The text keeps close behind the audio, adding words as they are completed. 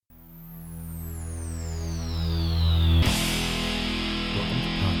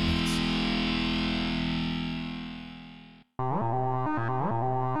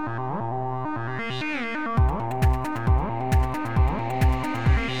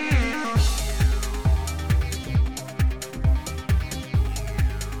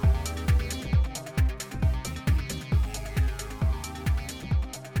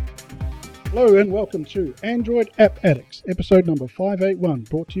Hello and welcome to Android App Addicts, episode number 581,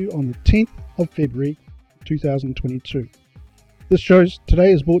 brought to you on the 10th of February 2022. This show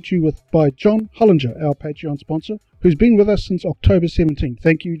today is brought to you by John Hollinger, our Patreon sponsor, who's been with us since October 17.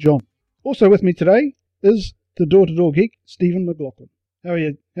 Thank you, John. Also with me today is the door-to-door geek, Stephen McLaughlin. How are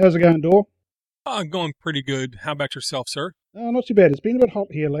you? How's it going, Door? Going pretty good. How about yourself, sir? Not too bad. It's been a bit hot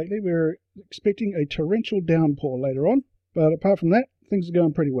here lately. We're expecting a torrential downpour later on, but apart from that, things are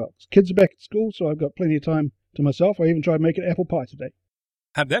going pretty well. Kids are back at school, so I've got plenty of time to myself. I even tried making apple pie today.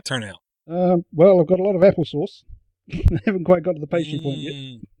 How'd that turn out? Well, I've got a lot of applesauce. I haven't quite got to the pastry point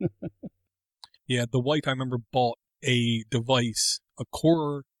yet. Yeah, the wife, I remember, bought a device, a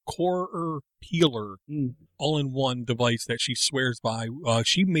core peeler, all-in-one device that she swears by.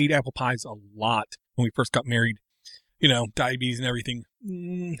 She made apple pies a lot when we first got married. You know, diabetes and everything.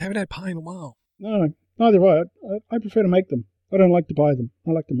 Haven't had pie in a while. No, neither have I. I prefer to make them. I don't like to buy them.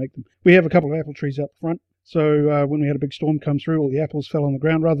 I like to make them. We have a couple of apple trees out the front, so when we had a big storm come through, all the apples fell on the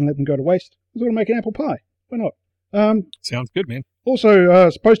ground. Rather than let them go to waste, I was going to make an apple pie. Why not? Sounds good, man. Also,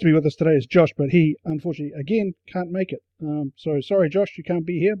 supposed to be with us today is Josh, but he, unfortunately, again, can't make it. So sorry, Josh, you can't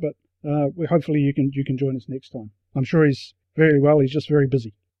be here, but hopefully you can join us next time. I'm sure he's very well. He's just very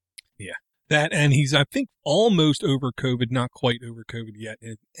busy. Yeah. That, and he's, I think, almost over COVID, not quite over COVID yet.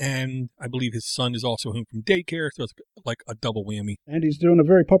 And I believe his son is also home from daycare, so it's like a double whammy. And he's doing a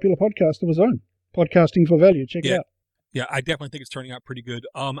very popular podcast of his own, Podcasting for Value. Check it out. Yeah, I definitely think it's turning out pretty good.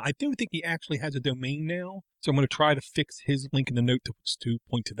 I do think he actually has a domain now, so I'm going to try to fix his link in the note to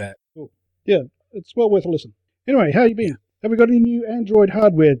point to that. Cool. Yeah, it's well worth a listen. Anyway, how you been? Have we got any new Android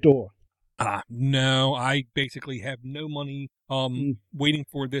hardware, Door? No, I basically have no money, waiting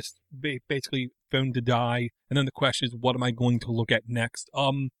for this basically phone to die. And then the question is, what am I going to look at next?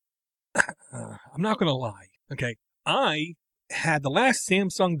 I'm not going to lie. Okay. I had the last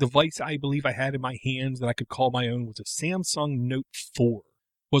Samsung device I believe I had in my hands that I could call my own was a Samsung Note 4.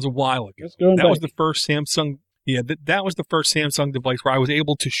 Was a while ago. That was the first Samsung. Yeah, that was the first Samsung device where I was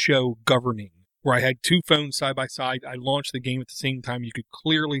able to show governing. Where I had two phones side by side. I launched the game at the same time. You could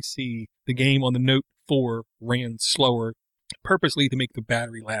clearly see the game on the Note 4 ran slower, purposely to make the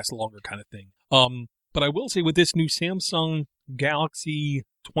battery last longer kind of thing. But I will say with this new Samsung Galaxy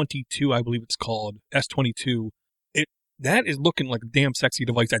 22, I believe it's called, S22, that is looking like a damn sexy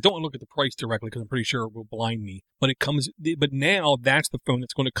device. I don't want to look at the price directly because I'm pretty sure it will blind me. But now that's the phone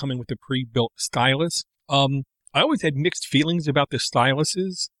that's going to come in with the pre-built stylus. I always had mixed feelings about the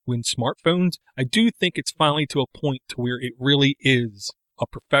styluses when smartphones. I do think it's finally to a point to where it really is a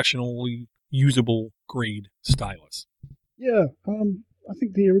professionally usable grade stylus. Yeah, I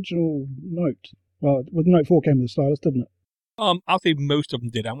think the original Note, well, the Note 4 came with a stylus, didn't it? I'll say most of them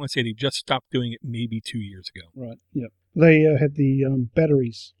did. I want to say they just stopped doing it maybe 2 years ago. Right, yeah. They had the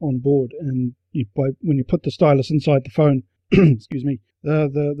batteries on board, and when you put the stylus inside the phone, excuse me,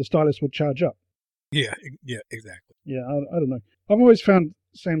 the stylus would charge up. Yeah, exactly. Yeah, I don't know. I've always found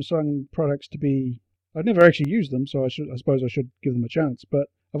Samsung products to be, I've never actually used them, so I suppose I should give them a chance, but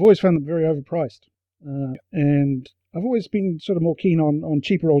I've always found them very overpriced. And I've always been sort of more keen on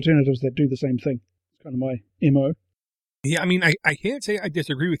cheaper alternatives that do the same thing. It's kind of my MO. Yeah, I mean, I can't say I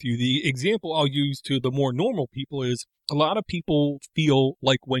disagree with you. The example I'll use to the more normal people is a lot of people feel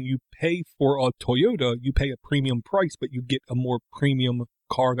like when you pay for a Toyota, you pay a premium price, but you get a more premium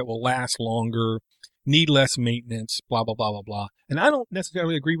car that will last longer, need less maintenance, blah, blah, blah, blah, blah. And I don't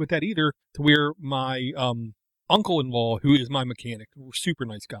necessarily agree with that either, to where my uncle-in-law, who is my mechanic, a super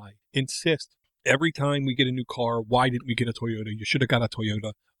nice guy, insists every time we get a new car, why didn't we get a Toyota? You should have got a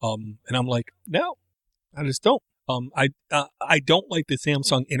Toyota. And I'm like, no, I just don't. I don't like the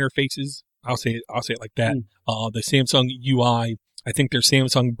Samsung interfaces. I'll say it like that. The Samsung UI, I think their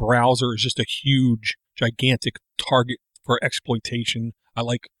Samsung browser is just a huge, gigantic target for exploitation. I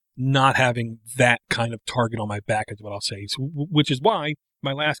like not having that kind of target on my back is what I'll say. So, which is why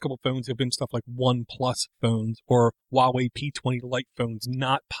my last couple phones have been stuff like OnePlus phones or Huawei P20 Lite phones,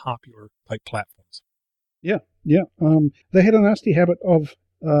 not popular type platforms. Yeah. They had a nasty habit of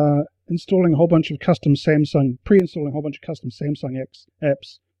pre-installing a whole bunch of custom Samsung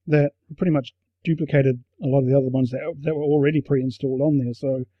apps that pretty much duplicated a lot of the other ones that were already pre-installed on there.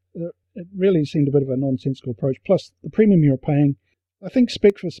 So it really seemed a bit of a nonsensical approach. Plus, the premium you're paying, I think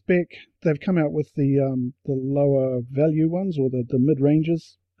spec for spec, they've come out with the lower value ones or the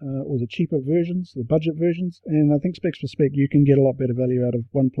mid-ranges or the cheaper versions, the budget versions. And I think specs for spec, you can get a lot better value out of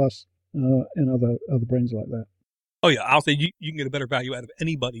OnePlus and other brands like that. Oh, yeah. I'll say you can get a better value out of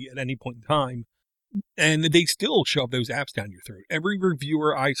anybody at any point in time. And they still shove those apps down your throat. Every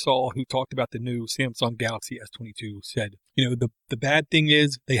reviewer I saw who talked about the new Samsung Galaxy S22 said, the bad thing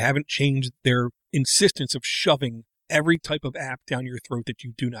is they haven't changed their insistence of shoving every type of app down your throat that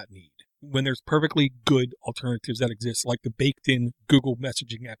you do not need. When there's perfectly good alternatives that exist, like the baked-in Google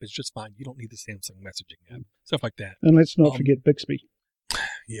messaging app is just fine. You don't need the Samsung messaging app, stuff like that. And let's not forget Bixby.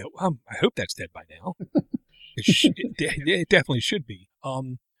 Yeah, I hope that's dead by now. It definitely should be.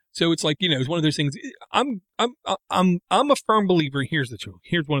 So it's like, it's one of those things. I'm a firm believer. Here's the truth.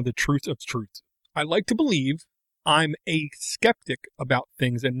 Here's one of the truths of truths. I like to believe I'm a skeptic about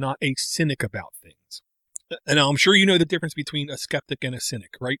things and not a cynic about things. And I'm sure you know the difference between a skeptic and a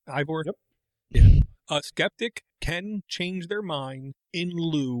cynic, right, Ivor? Yep. Yeah. A skeptic can change their mind in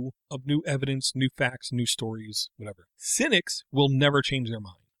lieu of new evidence, new facts, new stories, whatever. Cynics will never change their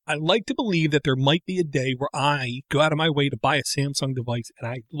mind. I like to believe that there might be a day where I go out of my way to buy a Samsung device and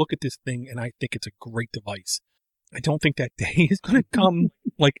I look at this thing and I think it's a great device. I don't think that day is going to come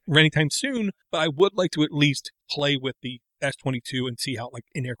anytime soon, but I would like to at least play with the S22 and see how it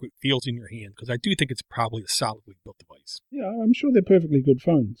feels in your hand, because I do think it's probably a solidly built device. Yeah, I'm sure they're perfectly good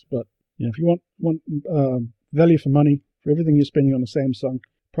phones, but if you want value for money for everything you're spending on a Samsung,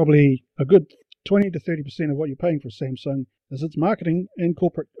 probably a good 20 to 30% of what you're paying for a Samsung is its marketing and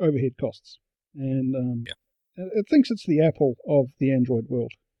corporate overhead costs. And it thinks it's the Apple of the Android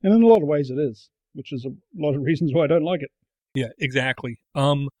world. And in a lot of ways it is, which is a lot of reasons why I don't like it. Yeah, exactly.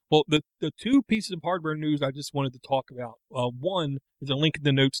 Well, the two pieces of hardware news I just wanted to talk about. One is a link in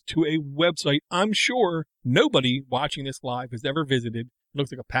the notes to a website I'm sure nobody watching this live has ever visited. It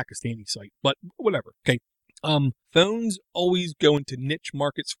looks like a Pakistani site, but whatever. Okay. Phones always go into niche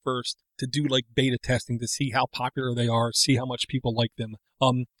markets first to do beta testing to see how popular they are, see how much people like them.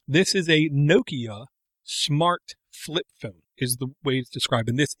 This is a Nokia smart flip phone is the way it's described.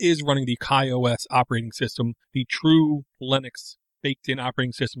 And this is running the KaiOS operating system, the true Linux baked-in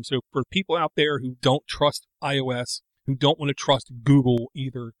operating system. So for people out there who don't trust iOS, who don't want to trust Google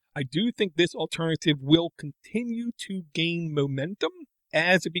either, I do think this alternative will continue to gain momentum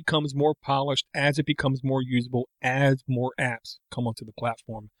as it becomes more polished, as it becomes more usable, as more apps come onto the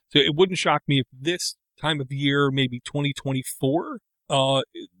platform. So it wouldn't shock me if this time of year, maybe 2024,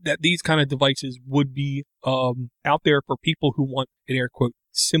 that these kind of devices would be out there for people who want, in air quote,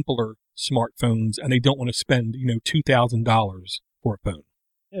 simpler smartphones, and they don't want to spend, $2,000 for a phone.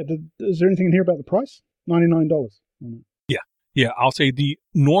 Yeah. Is there anything in here about the price? $99. Yeah, I'll say the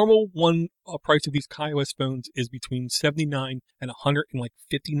normal one price of these KaiOS phones is between $79 and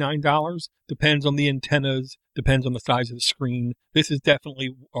 $159. Depends on the antennas, depends on the size of the screen. This is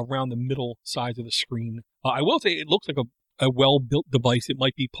definitely around the middle size of the screen. I will say it looks like a well-built device. It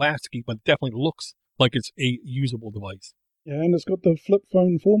might be plasticky, but it definitely looks like it's a usable device. Yeah, and it's got the flip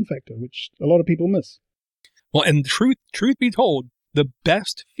phone form factor, which a lot of people miss. Well, and truth be told, the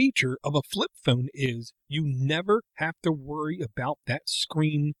best feature of a flip phone is you never have to worry about that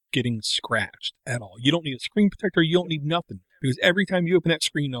screen getting scratched at all. You don't need a screen protector. You don't need nothing, because every time you open that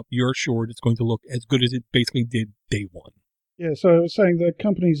screen up, you're assured it's going to look as good as it basically did day one. Yeah, so I was saying the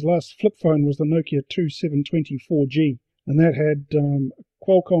company's last flip phone was the Nokia 2720 4G, and that had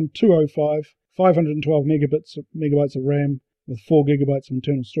Qualcomm 205, 512 megabytes of RAM with 4 gigabytes of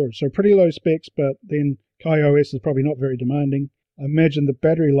internal storage. So pretty low specs, but then KaiOS is probably not very demanding. I imagine the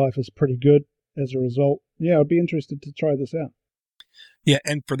battery life is pretty good as a result. Yeah, I'd be interested to try this out. Yeah,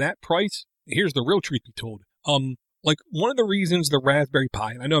 and for that price, here's the real truth be told. One of the reasons the Raspberry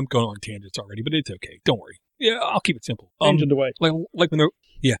Pi, and I know I'm going on tangents already, but it's okay. Don't worry. Yeah, I'll keep it simple. Tangent away. When the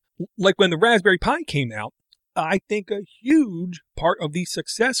Raspberry Pi came out, I think a huge part of the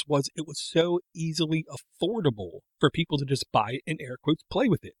success was it was so easily affordable for people to just buy it and air quotes play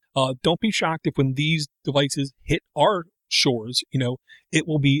with it. Don't be shocked if when these devices hit our shores, it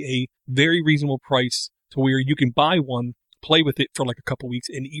will be a very reasonable price to where you can buy one, play with it for a couple weeks,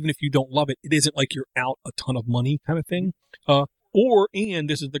 and even if you don't love it, it isn't like you're out a ton of money kind of thing. And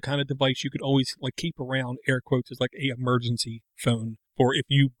this is the kind of device you could always keep around, air quotes, as a emergency phone. Or if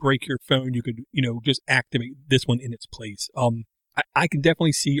you break your phone, you could, just activate this one in its place. I can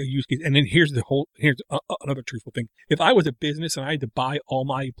definitely see a use case. And then here's another truthful thing. If I was a business and I had to buy all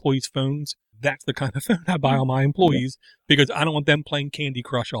my employees' phones, that's the kind of phone I buy all my employees, because I don't want them playing Candy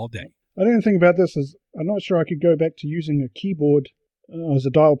Crush all day. I don't think about this is I'm not sure I could go back to using a keyboard as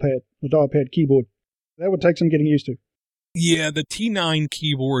a dial pad keyboard. That would take some getting used to. Yeah, the T9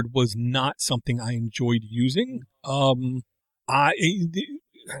 keyboard was not something I enjoyed using.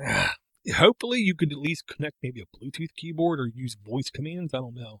 Hopefully you could at least connect maybe a Bluetooth keyboard or use voice commands. I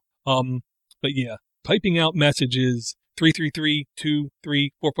don't know. But yeah, typing out messages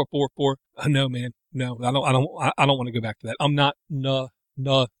 333-23444. No, man, No, I don't want to go back to that. I'm not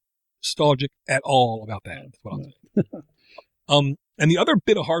nostalgic at all about that. That's what I'm saying. And the other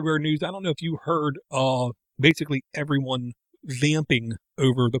bit of hardware news, I don't know if you heard, basically everyone vamping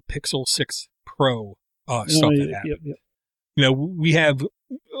over the Pixel 6 Pro stuff that happened. Yep. You know, we have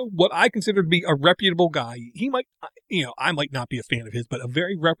what I consider to be a reputable guy. He might, I might not be a fan of his, but a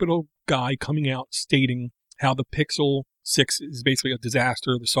very reputable guy coming out stating how the Pixel 6 is basically a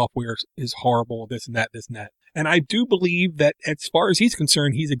disaster. The software is horrible, this and that. And I do believe that as far as he's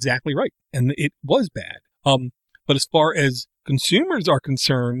concerned, he's exactly right. And it was bad. But as far as consumers are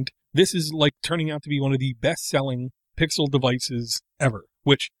concerned, this is like turning out to be one of the best selling Pixel devices ever,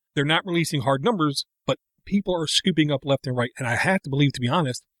 which they're not releasing hard numbers, but people are scooping up left and right. And I have to believe, to be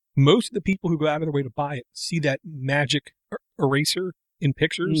honest, most of the people who go out of their way to buy it see that magic eraser in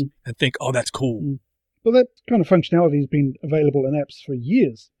pictures and think, oh, that's cool. Well, that kind of functionality has been available in apps for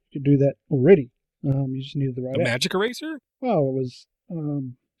years. You could do that already. You just needed the right app. Magic eraser? Well, it was,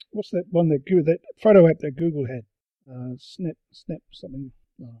 what's that one that photo app that Google had? Snap something.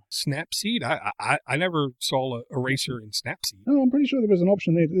 Snapseed? I never saw an eraser in Snapseed. No, I'm pretty sure there was an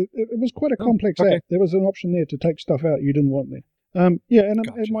option there. It was quite a complex app. There was an option there to take stuff out you didn't want there.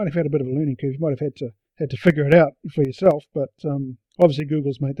 It might have had a bit of a learning curve. You might have had to figure it out for yourself. But obviously,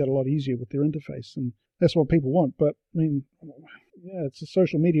 Google's made that a lot easier with their interface, and that's what people want. But I mean, yeah, it's a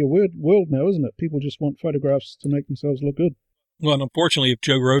social media world now, isn't it? People just want photographs to make themselves look good. Well, and unfortunately, if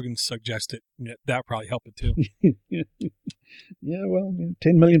Joe Rogan suggests it, that probably help it too. Yeah, well,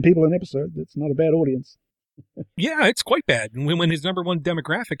 10 million people an episode. That's not a bad audience. Yeah, it's quite bad. And when his number one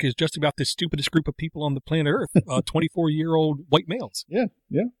demographic is just about the stupidest group of people on the planet Earth, 24-year-old white males. Yeah.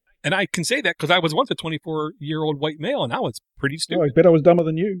 And I can say that because I was once a 24-year-old white male, and I was pretty stupid. Oh, I bet I was dumber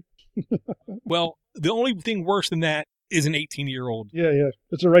than you. Well, the only thing worse than that is an 18-year-old. Yeah.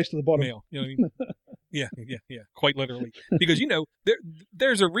 It's a race to the bottom. Male. You know what I mean? Yeah, quite literally. Because,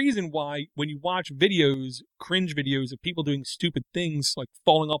 there's a reason why when you watch cringe videos of people doing stupid things like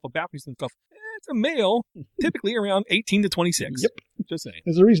falling off of balconies and stuff, it's a male, typically around 18 to 26. Yep. Just saying.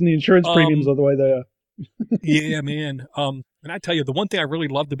 There's a reason the insurance premiums are the way they are. Yeah, man. And I tell you, the one thing I really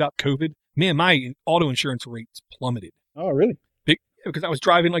loved about COVID, man, my auto insurance rates plummeted. Oh, really? Because I was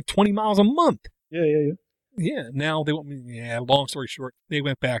driving like 20 miles a month. Yeah. Yeah, now they want me. Yeah, long story short, they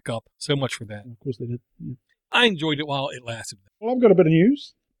went back up. So much for that. Of course they did. Yeah. I enjoyed it while it lasted. Well, I've got a bit of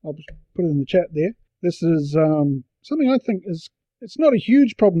news. I'll just put it in the chat there. This is something I think it's not a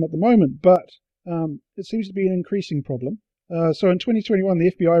huge problem at the moment, but it seems to be an increasing problem. So in 2021,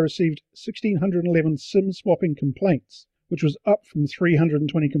 the FBI received 1,611 SIM swapping complaints, which was up from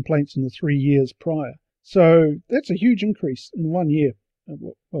 320 complaints in the 3 years prior. So that's a huge increase in 1 year.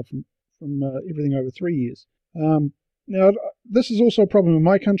 Well, from everything over 3 years. Now, this is also a problem in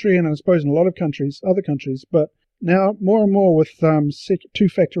my country, and I suppose in a lot of other countries, but now more and more with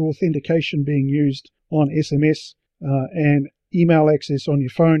two-factor authentication being used on SMS and email access on your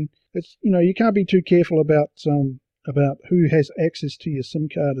phone, it's you can't be too careful about who has access to your SIM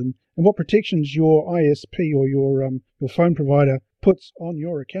card and what protections your ISP or your phone provider puts on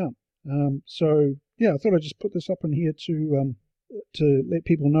your account. So I thought I'd just put this up in here to let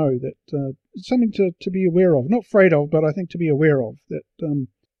people know that it's something to be aware of. Not afraid of, but I think to be aware of that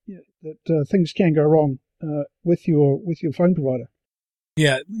things can go wrong with your phone provider.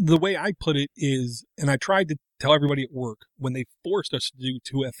 Yeah, the way I put it is, and I tried to tell everybody at work when they forced us to do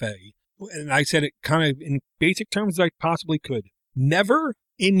 2FA, and I said it kind of in basic terms as I possibly could. Never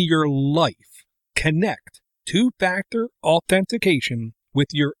in your life connect two-factor authentication with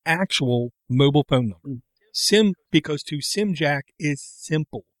your actual mobile phone number. Because to SimJack is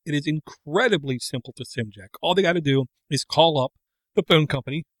simple. It is incredibly simple to SimJack. All they got to do is call up the phone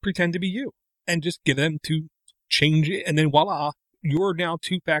company, pretend to be you, and just get them to change it. And then voila, your now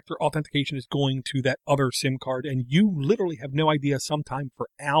two-factor authentication is going to that other SIM card. And you literally have no idea sometime for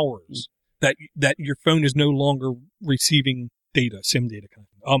hours that your phone is no longer receiving data, SIM data.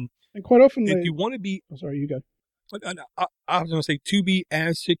 And quite often if you want to be... Oh, sorry, you go. I was going to say, to be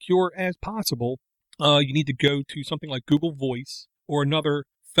as secure as possible, you need to go to something like Google Voice or another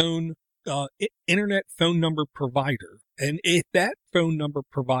internet phone number provider. And if that phone number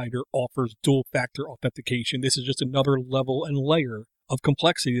provider offers dual-factor authentication, this is just another level and layer of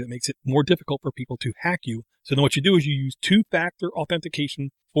complexity that makes it more difficult for people to hack you. So then what you do is you use two-factor authentication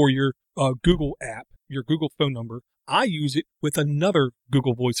for your Google app, your Google phone number. I use it with another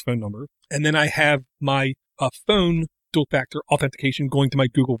Google Voice phone number. And then I have my phone dual-factor authentication going to my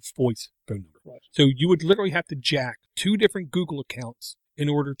Google Voice phone number. Right. So you would literally have to jack two different Google accounts in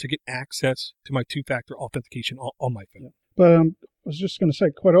order to get access to my two-factor authentication on my phone. But I was just going to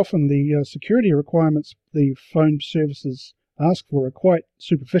say, quite often the security requirements the phone services ask for are quite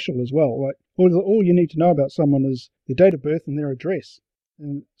superficial as well. Like all you need to know about someone is their date of birth and their address.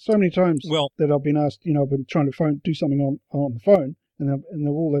 And so many times that I've been asked, I've been trying to do something on the phone, and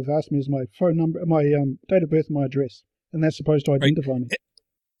all they've asked me is my phone number, my date of birth, and my address, and that's supposed to identify me.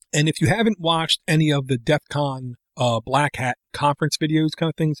 And if you haven't watched any of the DEF CON Black Hat conference videos kind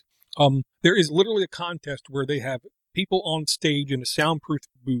of things, there is literally a contest where they have people on stage in a soundproof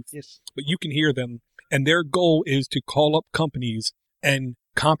booth, but you can hear them, and their goal is to call up companies and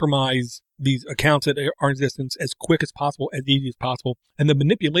compromise these accounts that are in existence as quick as possible, as easy as possible. And the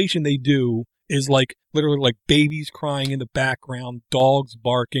manipulation they do is like literally like babies crying in the background, dogs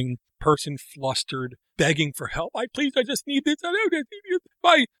barking, person flustered, begging for help. I just need this. I don't need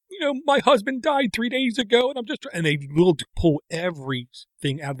this. My husband died 3 days ago, and and they will pull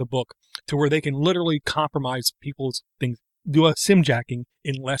everything out of the book to where they can literally compromise people's things, do a SIM jacking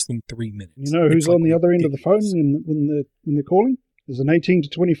in less than 3 minutes. You know who's on the other end of the phone when they're calling? There's an 18 to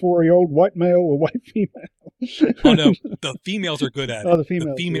 24-year-old white male or white female. Oh, no. The females are good at it. Oh, the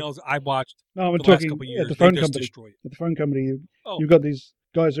females. The females I watched I'm the talking last couple of years, at the phone they just company. destroy it. At the phone company, you've got these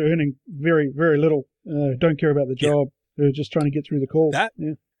guys who are earning very, very little, don't care about the job, who are just trying to get through the call.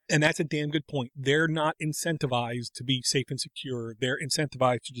 And that's a damn good point. They're not incentivized to be safe and secure. They're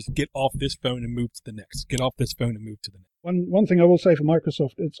incentivized to just get off this phone and move to the next. Get off this phone and move to the next. One thing I will say for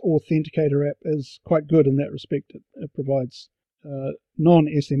Microsoft, its Authenticator app is quite good in that respect. It provides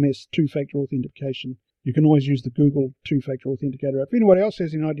non-SMS two-factor authentication. You can always use the Google two-factor authenticator app. If anybody else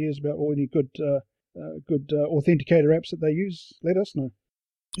has any ideas about any good authenticator apps that they use, let us know.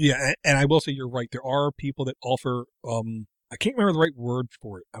 Yeah, and I will say you're right. There are people that offer, I can't remember the right word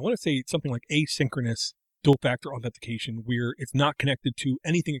for it. I want to say it's something like asynchronous dual-factor authentication, where it's not connected to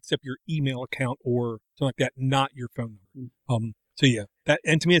anything except your email account or something like that, not your phone number. So yeah,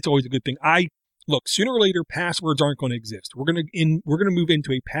 and to me, it's always a good thing. Look, sooner or later, passwords aren't going to exist. We're going to move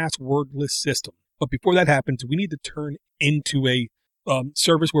into a passwordless system. But before that happens, we need to turn into a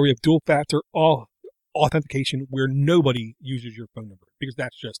service where we have dual-factor authentication where nobody uses your phone number, because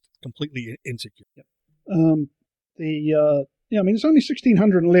that's just completely insecure. Yep. There's only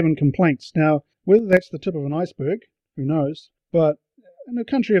 1,611 complaints. Now, whether that's the tip of an iceberg, who knows? But in a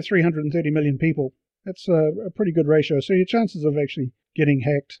country of 330 million people, that's a pretty good ratio. So your chances of actually getting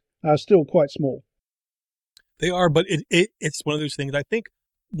hacked are still quite small. They are, but it's one of those things. I think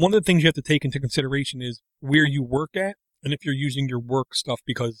one of the things you have to take into consideration is where you work at, and if you're using your work stuff,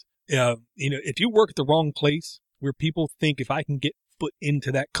 because if you work at the wrong place where people think if I can get foot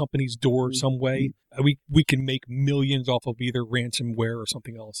into that company's door some way, we can make millions off of either ransomware or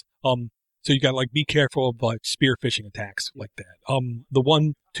something else. So you got to be careful of spear phishing attacks like that.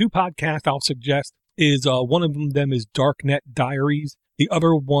 The 2 podcasts I'll suggest is one of them is Darknet Diaries. The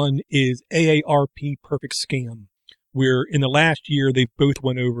other one is AARP Perfect Scam, where in the last year they both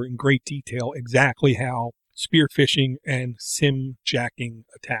went over in great detail exactly how spear phishing and SIM jacking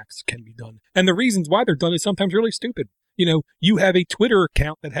attacks can be done. And the reasons why they're done is sometimes really stupid. You have a Twitter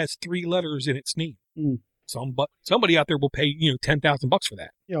account that has 3 letters in its name. Somebody out there will pay, $10,000 for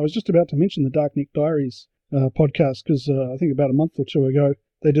that. Yeah, I was just about to mention the Darknet Diaries podcast, because I think about a month or 2 ago,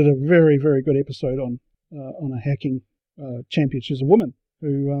 they did a very, very good episode on a hacking championship. She's a woman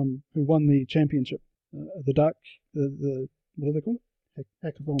who won the championship, what do they call it?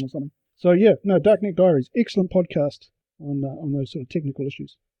 Hackathon or something. So yeah, no, Darknet Diaries, excellent podcast on those sort of technical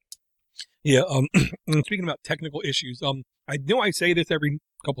issues. Yeah. Speaking about technical issues, I know I say this every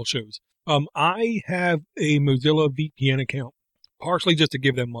couple of shows. I have a Mozilla VPN account, partially just to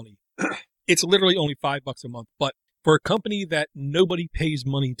give them money. It's literally only $5 a month, but for a company that nobody pays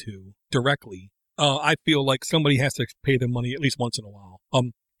money to directly, I feel like somebody has to pay them money at least once in a while.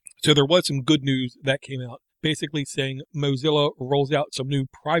 So there was some good news that came out, basically saying Mozilla rolls out some new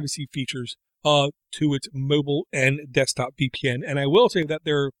privacy features to its mobile and desktop VPN. And I will say that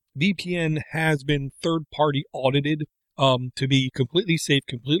their VPN has been third-party audited to be completely safe,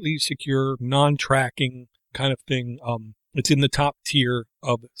 completely secure, non-tracking kind of thing. It's in the top tier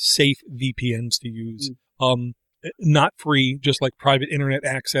of safe VPNs to use. Not free, just like private internet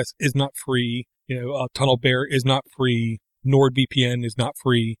access is not free. TunnelBear is not free. NordVPN is not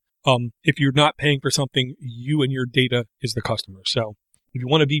free. If you're not paying for something, you and your data is the customer. So if you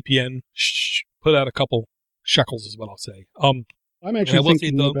want a VPN, put out a couple shekels is what I'll say. I'm actually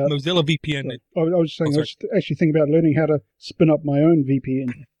thinking about Mozilla VPN. I was saying, I was actually thinking about learning how to spin up my own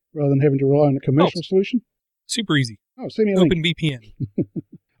VPN rather than having to rely on a commercial solution. Super easy. Oh, send me a link. OpenVPN.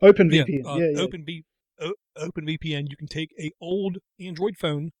 OpenVPN. OpenVPN. You can take a old Android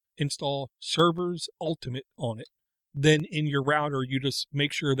phone, install Servers Ultimate on it, then in your router, you just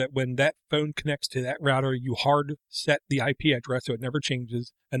make sure that when that phone connects to that router, you hard set the IP address so it never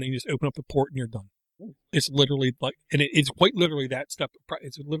changes, and then you just open up the port and you're done. It's literally like, and it's quite literally that step.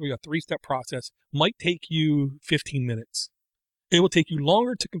 It's literally a 3-step process. Might take you 15 minutes. It will take you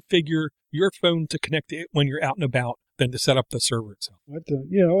longer to configure your phone to connect to it when you're out and about than to set up the server itself. I'll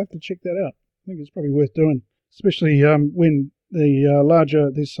have to check that out. I think it's probably worth doing, especially when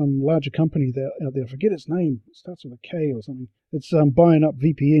there's some larger company out there. I forget its name. It starts with a K or something. It's buying up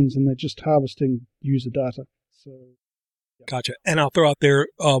VPNs and they're just harvesting user data. So, yeah. Gotcha. And I'll throw out there,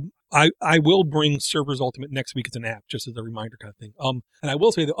 I will bring Servers Ultimate next week as an app, just as a reminder kind of thing. And I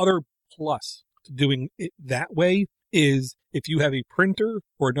will say the other plus to doing it that way is if you have a printer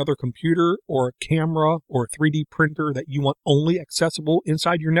or another computer or a camera or a 3D printer that you want only accessible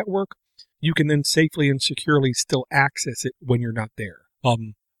inside your network, you can then safely and securely still access it when you're not there.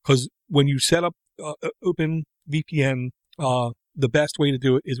 Because when you set up Open VPN, the best way to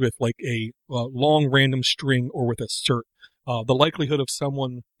do it is with like a long random string or with a cert. The likelihood of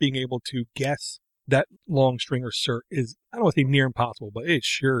someone being able to guess that long string or cert is, I don't want to say near impossible, but it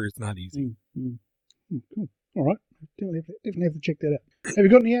sure is not easy. Cool. All right. Definitely have to check that out. Have you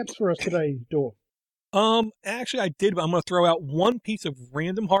got any apps for us today, Dor? Actually I did, but I'm going to throw out one piece of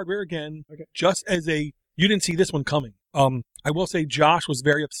random hardware again, okay. Just as you didn't see this one coming. I will say Josh was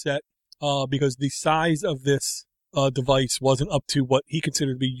very upset, because the size of this, device wasn't up to what he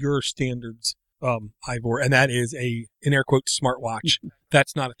considered to be your standards, Ivor, and that is in air quotes, smartwatch.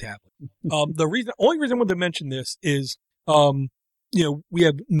 That's not a tablet. The only reason I wanted to mention this is, we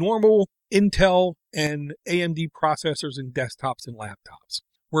have normal Intel and AMD processors in desktops and laptops.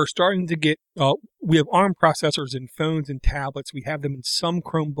 We're starting to get, we have ARM processors in phones and tablets. We have them in some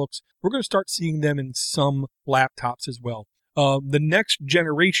Chromebooks. We're going to start seeing them in some laptops as well. The next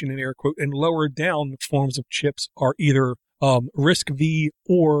generation, in air quote, and lower down forms of chips are either RISC-V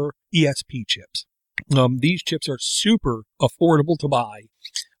or ESP chips. These chips are super affordable to buy.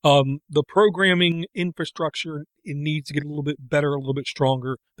 The programming infrastructure, it needs to get a little bit better, a little bit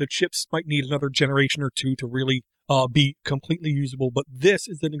stronger. The chips might need another generation or two to really be completely usable. But this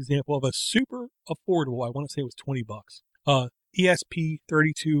is an example of a super affordable, I want to say it was $20,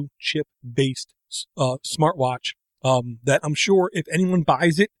 ESP32 chip-based smartwatch that I'm sure if anyone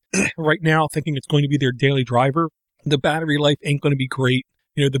buys it right now thinking it's going to be their daily driver, the battery life ain't going to be great.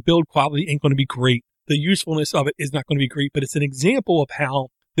 The build quality ain't going to be great. The usefulness of it is not going to be great, but it's an example of how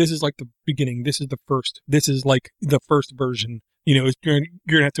this is like the beginning. This is like the first version. You're going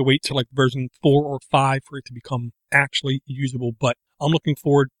to have to wait till like version 4 or 5 for it to become actually usable. But I'm looking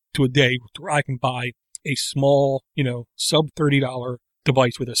forward to a day where I can buy a small, sub $30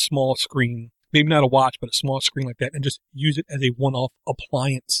 device with a small screen, maybe not a watch, but a small screen like that, and just use it as a one-off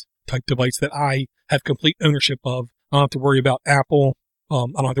appliance type device that I have complete ownership of. I don't have to worry about Apple. I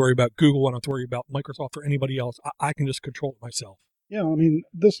don't have to worry about Google. I don't have to worry about Microsoft or anybody else. I can just control it myself. Yeah, I mean,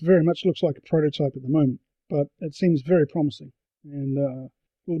 this very much looks like a prototype at the moment, but it seems very promising. And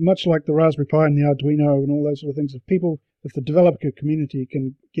much like the Raspberry Pi and the Arduino and all those sort of things, if the developer community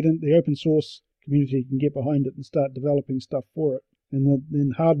can get in, the open source community can get behind it and start developing stuff for it, and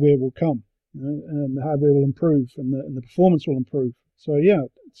then hardware will come, and the hardware will improve, and the performance will improve. So yeah,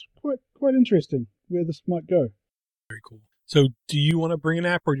 it's quite interesting where this might go. Very cool. So do you want to bring an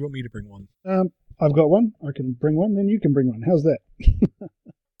app or do you want me to bring one? I've got one. I can bring one, then you can bring one. How's that?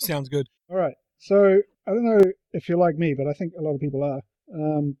 Sounds good. All right. So I don't know if you're like me, but I think a lot of people are.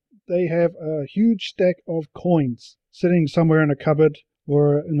 They have a huge stack of coins sitting somewhere in a cupboard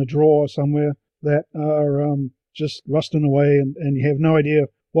or in a drawer somewhere that are just rusting away, and you have no idea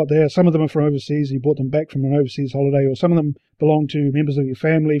what they are. Some of them are from overseas. You bought them back from an overseas holiday, or some of them belong to members of your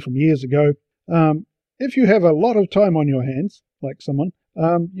family from years ago. If you have a lot of time on your hands, like someone,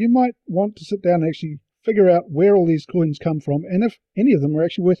 you might want to sit down and actually figure out where all these coins come from and if any of them are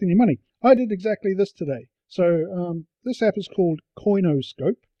actually worth any money. I did exactly this today. So this app is called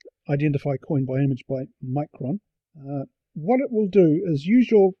Coinoscope, Identify Coin by Image by Micron. What it will do is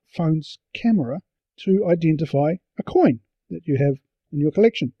use your phone's camera to identify a coin that you have in your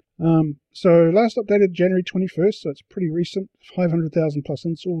collection. So last updated January 21st, so it's pretty recent, 500,000 plus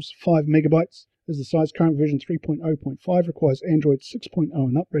installs, 5 megabytes. Is the size. Current version 3.0.5, requires Android 6.0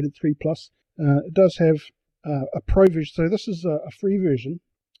 and up, rated 3+. It does have a Pro version, so this is a free version.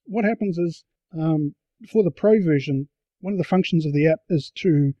 What happens is, for the Pro version, one of the functions of the app is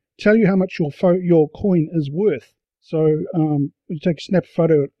to tell you how much your coin is worth. So you take a snap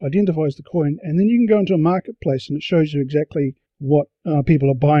photo, it identifies the coin, and then you can go into a marketplace and it shows you exactly what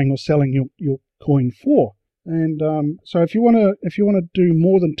people are buying or selling your coin for. And so if you want to do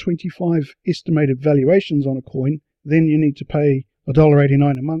more than 25 estimated valuations on a coin, then you need to pay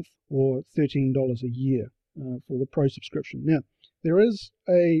 $1.89 a month or $13 a year for the Pro subscription. Now, there is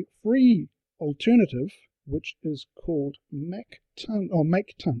a free alternative which is called MacTun,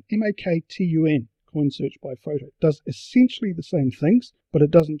 MAKTUN, coin search by photo. It does essentially the same things, but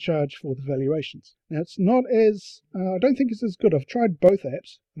it doesn't charge for the valuations. Now, it's not as, I don't think it's as good. I've tried both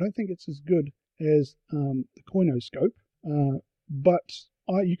apps. I don't think it's as good as the Coinoscope, but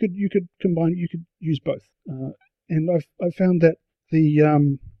you could combine, you could use both. And I've found that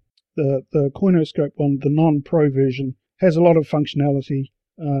the Coinoscope one, the non-pro version, has a lot of functionality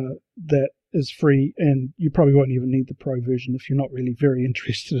that is free, and you probably won't even need the pro version if you're not really very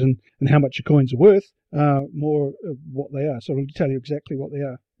interested in how much your coins are worth, more of what they are. So it'll tell you exactly what they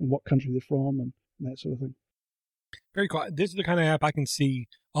are and what country they're from and that sort of thing. Very cool. This is the kind of app I can see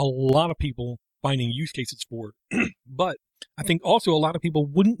a lot of people finding use cases for. But I think also a lot of people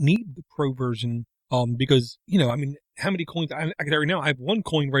wouldn't need the pro version because, I mean, how many coins? I can tell you right now, I have one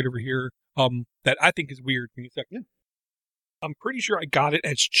coin right over here that I think is weird. Give me a second. Yeah. I'm pretty sure I got it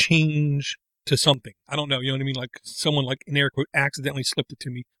as change to something. I don't know. You know what I mean? Like someone, like in air quote, accidentally slipped it to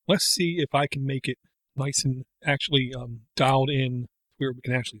me. Let's see if I can make it nice and actually dialed in where we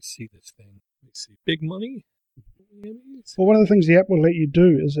can actually see this thing. Let's see. Big money. Well, one of the things the app will let you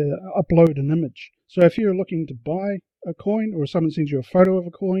do is upload an image. So if you're looking to buy a coin or someone sends you a photo of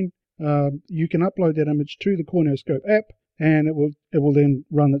a coin, you can upload that image to the Coinoscope app, and it will then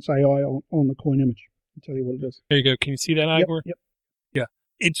run its AI on the coin image. I'll tell you what it is. There you go. Can you see that, Igor? Yep. Yeah.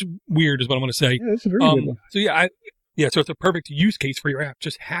 It's weird is what I'm going to say. Yeah, it's a very weird one. So so it's a perfect use case for your app.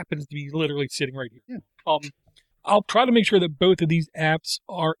 Just happens to be literally sitting right here. Yeah. I'll try to make sure that both of these apps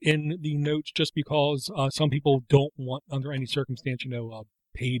are in the notes just because some people don't want, under any circumstance,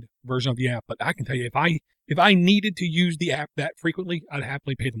 paid version of the app. But I can tell you, if I needed to use the app that frequently, I'd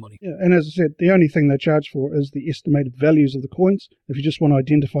happily pay the money. Yeah, and as I said, the only thing they charge for is the estimated values of the coins. If you just want to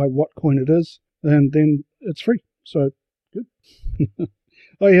identify what coin it is, and then it's free. So good.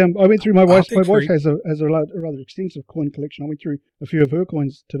 I went through my wife has a rather extensive coin collection. I went through a few of her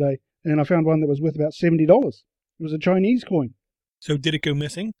coins today, and I found one that was worth about $70. It was a Chinese coin. So did it go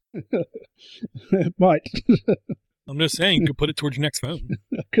missing? It might. I'm just saying, you could put it towards your next phone.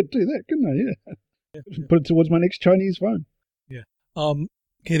 I could do that, couldn't I? Yeah. Put it towards my next Chinese phone. Yeah.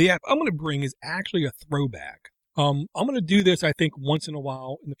 Okay, the app I'm going to bring is actually a throwback. I'm going to do this, I think, once in a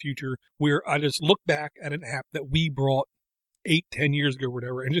while in the future, where I just look back at an app that we brought 8-10 years ago or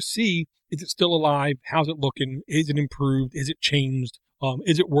whatever, and just see, is it still alive? How's it looking? Is it improved? Is it changed?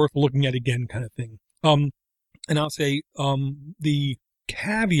 Is it worth looking at again, kind of thing? And I'll say the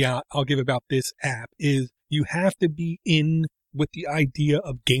caveat I'll give about this app is you have to be in with the idea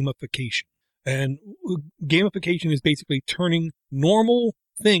of gamification. And gamification is basically turning normal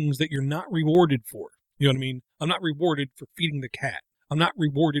things that you're not rewarded for. You know what I mean? I'm not rewarded for feeding the cat. I'm not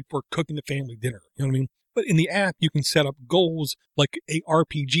rewarded for cooking the family dinner. You know what I mean? But in the app, you can set up goals like a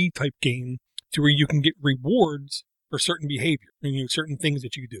RPG type game to where you can get rewards for certain behavior, certain things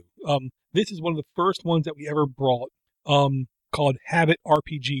that you do. This is one of the first ones that we ever brought called Habit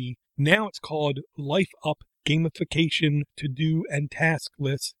RPG. Now it's called Life Up Gamification To Do and Task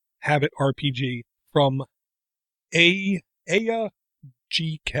List Habit RPG from Aya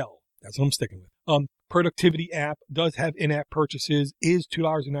G. Kell. That's what I'm sticking with. Productivity app does have in-app purchases, is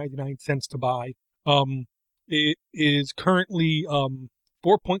 $2.99 to buy. It is currently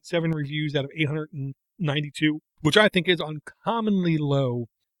 4.7 reviews out of 892, which I think is uncommonly low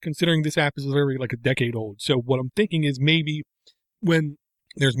considering this app is literally like a decade old. So what I'm thinking is maybe when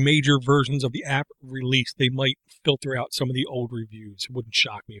there's major versions of the app released, they might filter out some of the old reviews. It wouldn't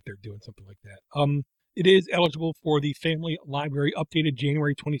shock me if they're doing something like that. It is eligible for the Family Library updated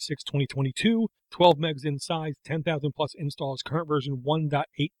January 26, 2022. 12 megs in size, 10,000 plus installs. Current version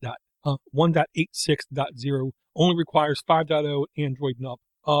 1.86.0. Only requires 5.0 Android and up.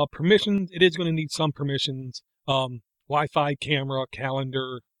 Permissions, it is going to need some permissions. Wi-Fi, camera,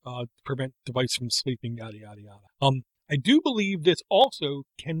 calendar, prevent device from sleeping, yada, yada, yada. I do believe this also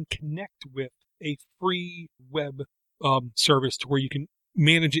can connect with a free web service to where you can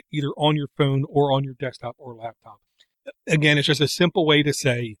manage it either on your phone or on your desktop or laptop. Again, it's just a simple way to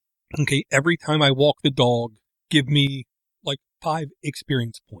say, okay, every time I walk the dog, give me like 5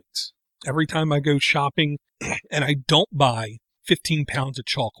 experience points. Every time I go shopping and I don't buy 15 pounds of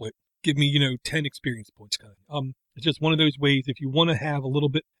chocolate, give me, 10 experience points. It's just one of those ways, if you want to have a little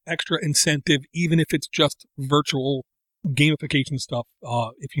bit extra incentive, even if it's just virtual gamification stuff,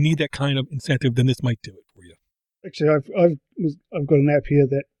 if you need that kind of incentive, then this might do it for you. Actually, I've got an app here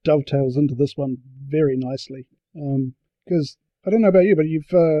that dovetails into this one very nicely. Because I don't know about you, but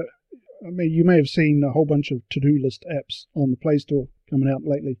I mean, you may have seen a whole bunch of to-do list apps on the Play Store coming out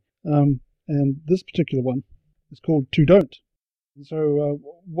lately. And this particular one is called To Don't. And so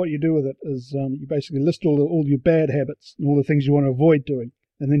what you do with it is you basically list all your bad habits and all the things you want to avoid doing.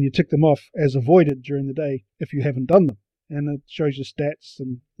 And then you tick them off as avoided during the day if you haven't done them. And it shows you stats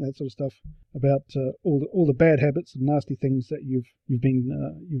and that sort of stuff about all the bad habits and nasty things that you've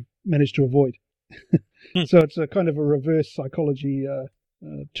managed to avoid. So it's a kind of a reverse psychology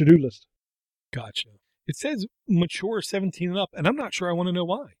to-do list. Gotcha. It says mature 17 and up, and I'm not sure I want to know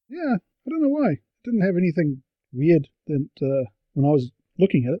why. Yeah, I don't know why. It didn't have anything weird that when I was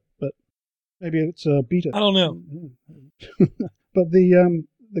looking at it, but maybe it's a beta. I don't know. But the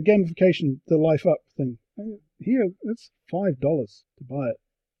gamification, the Life Up thing, here it's $5 to buy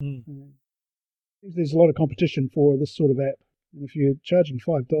it. There's a lot of competition for this sort of app. And if you're charging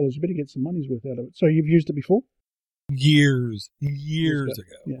 $5, you better get some money's worth out of it. So you've used it before? Years ago.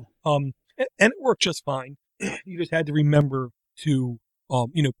 Yeah. And it worked just fine. You just had to remember to,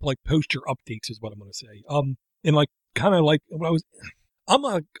 like post your updates is what I'm going to say. And like, kind of like when I'm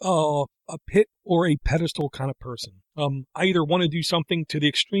a pit or a pedestal kind of person. I either want to do something to the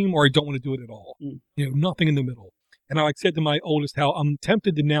extreme or I don't want to do it at all. Nothing in the middle. And I said to my oldest how I'm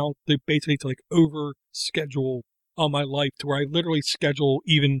tempted to now basically to like over schedule my life to where I literally schedule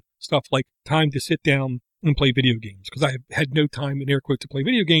even stuff like time to sit down and play video games because I have had no time in air quotes to play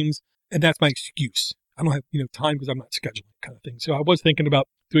video games. And that's my excuse. I don't have, time because I'm not scheduling kind of thing. So I was thinking about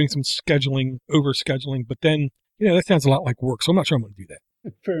doing some scheduling, over scheduling, but then, that sounds a lot like work. So I'm not sure I'm going to do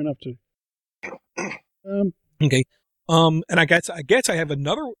that. Fair enough too. Okay. And I guess I have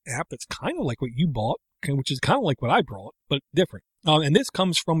another app that's kind of like what you bought, which is kind of like what I brought, but different. And this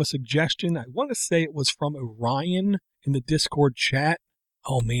comes from a suggestion. I want to say it was from Orion in the Discord chat.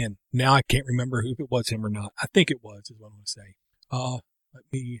 Oh man, now I can't remember if it was him or not. I think it was, is what I'm going to say. Let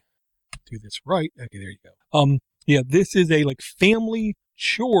me do this right. Okay, there you go. Yeah, this is a like family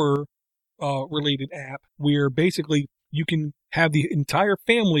chore related app where basically you can have the entire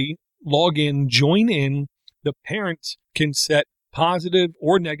family log in, join in. The parents can set positive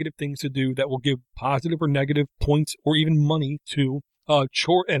or negative things to do that will give positive or negative points or even money to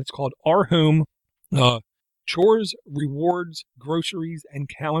chore, and it's called Our Home Chores, Rewards, Groceries, and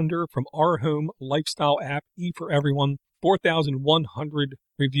Calendar from Our Home Lifestyle app, E for everyone. 4,100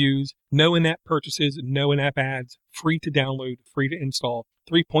 reviews, no in-app purchases, no in-app ads, free to download, free to install.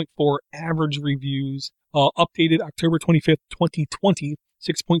 3.4 average reviews, updated October 25th, 2020.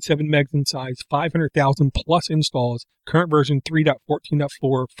 6.7 megs in size, 500,000 plus installs, current version 3.14.4,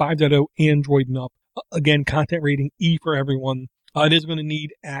 5.0 Android and up. Again, content rating E for everyone. It is going to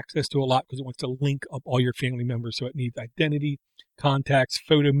need access to a lot because it wants to link up all your family members. So it needs identity, contacts,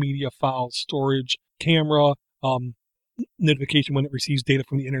 photo, media, files, storage, camera, notification when it receives data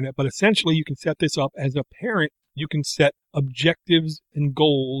from the internet. But essentially, you can set this up as a parent. You can set objectives and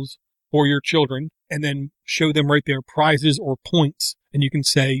goals for your children and then show them right there prizes or points. And you can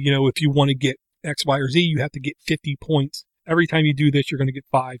say, if you want to get X, Y, or Z, you have to get 50 points. Every time you do this, you're going to get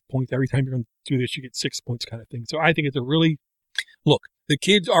 5 points. Every time you're going to do this, you get 6 points kind of thing. So I think it's look, the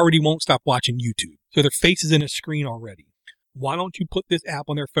kids already won't stop watching YouTube. So their face is in a screen already. Why don't you put this app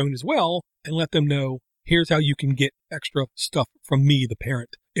on their phone as well and let them know, here's how you can get extra stuff from me, the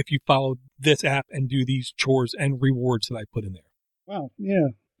parent, if you follow this app and do these chores and rewards that I put in there. Wow. Yeah.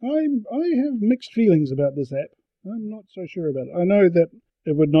 I have mixed feelings about this app. I'm not so sure about it. I know that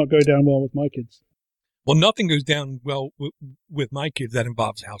it would not go down well with my kids. Well, nothing goes down well with my kids that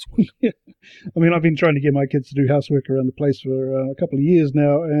involves housework. Yeah. I mean, I've been trying to get my kids to do housework around the place for a couple of years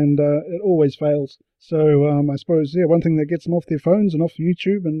now, and it always fails. So I suppose, one thing that gets them off their phones and off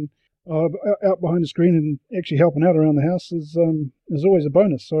YouTube and out behind the screen and actually helping out around the house is always a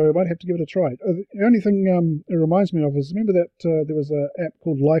bonus. So I might have to give it a try. The only thing it reminds me of is, remember that there was an app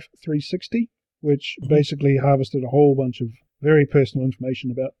called Life 360, which basically harvested a whole bunch of very personal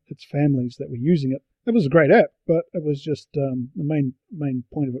information about its families that were using it. It was a great app, but it was just the main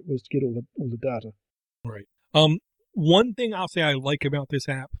point of it was to get all the data. Right. One thing I'll say I like about this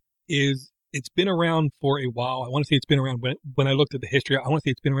app is it's been around for a while. I want to say it's been around when I looked at the history. I want to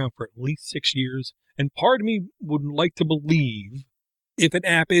say it's been around for at least 6 years. And part of me would like to believe if an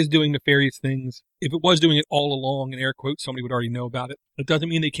app is doing nefarious things, if it was doing it all along, in air quotes, somebody would already know about it. It doesn't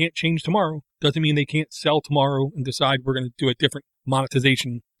mean they can't change tomorrow. Doesn't mean they can't sell tomorrow and decide we're going to do a different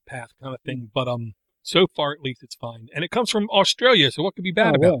monetization path kind of thing. But so far, at least, it's fine. And it comes from Australia, so what could be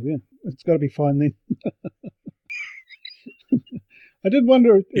bad about it? Yeah. It's got to be fine then. I did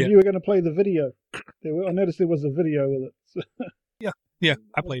wonder if you were going to play the video. I noticed there was a video with it. So. Yeah,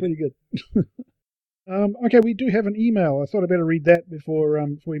 I played pretty it. Good. Okay, we do have an email. I thought I'd better read that before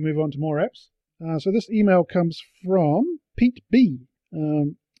we move on to more apps. So this email comes from Pete B.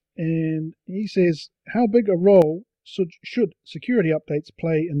 And he says, how big a role should security updates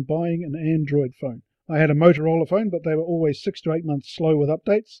play in buying an Android phone? I had a Motorola phone, but they were always 6 to 8 months slow with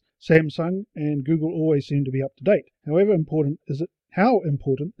updates. Samsung and Google always seem to be up to date. How important is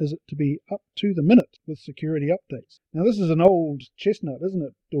it to be up to the minute with security updates? Now, this is an old chestnut, isn't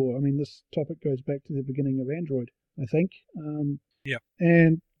it, Dor? I mean, this topic goes back to the beginning of Android, I think. Yeah.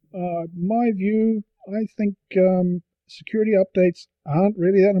 And my view, I think security updates aren't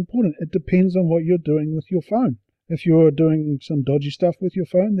really that important. It depends on what you're doing with your phone. If you're doing some dodgy stuff with your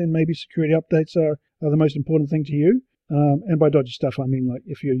phone, then maybe security updates are the most important thing to you. And by dodgy stuff, I mean like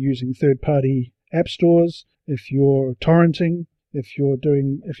if you're using third-party app stores, if you're torrenting, if you're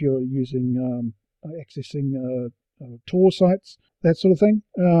using accessing Tor sites, that sort of thing,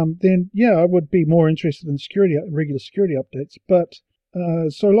 then yeah, I would be more interested in regular security updates. But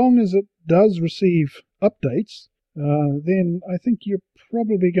so long as it does receive updates, then I think you're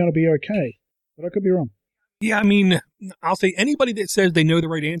probably going to be okay. But I could be wrong. Yeah, I mean, I'll say anybody that says they know the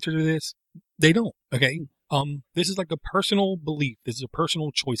right answer to this, they don't. Okay. This is like a personal belief. This is a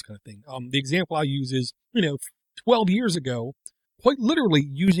personal choice kind of thing. The example I use is, 12 years ago, quite literally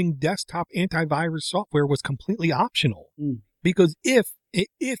using desktop antivirus software was completely optional. Because if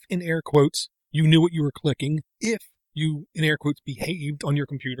in air quotes, you knew what you were clicking, if you, in air quotes, behaved on your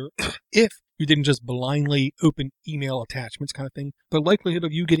computer, if you didn't just blindly open email attachments kind of thing, the likelihood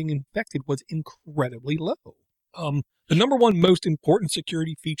of you getting infected was incredibly low. The number one most important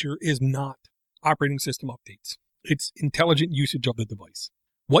security feature is not operating system updates. It's intelligent usage of the device.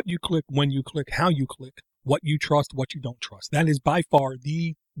 What you click, when you click, how you click, what you trust, what you don't trust. That is by far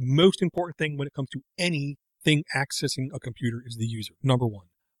the most important thing when it comes to anything accessing a computer is the user, number one.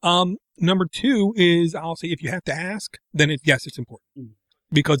 Number two is, I'll say, if you have to ask, then yes, it's important.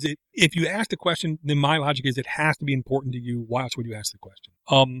 Because if you ask the question, then my logic is it has to be important to you. Why else would you ask the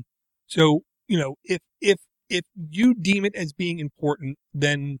question? So, if you deem it as being important,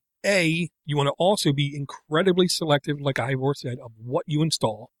 then you want to also be incredibly selective, like Ivor said, of what you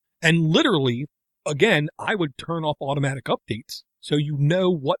install. And literally, again, I would turn off automatic updates so you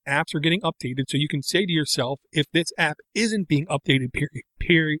know what apps are getting updated. So you can say to yourself, if this app isn't being updated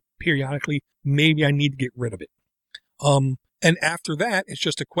periodically, maybe I need to get rid of it. And after that, it's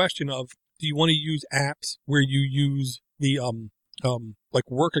just a question of, do you want to use apps where you use the like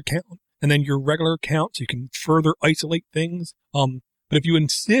work account and then your regular account so you can further isolate things? But if you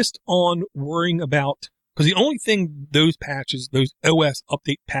insist on worrying about, because the only thing those patches, those OS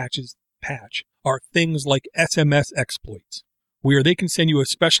update patches patch are things like SMS exploits, where they can send you a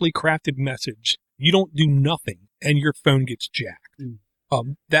specially crafted message. You don't do nothing and your phone gets jacked.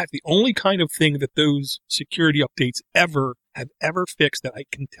 That's the only kind of thing that those security updates have ever fixed that I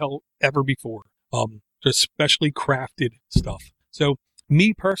can tell ever before. Just specially crafted stuff. So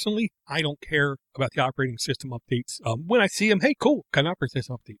me personally, I don't care about the operating system updates. When I see them, hey, cool, got an operating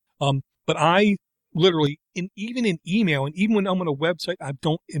system update. But I literally, even in email and even when I'm on a website, I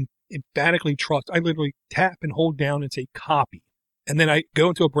don't emphatically trust. I literally tap and hold down and say copy. And then I go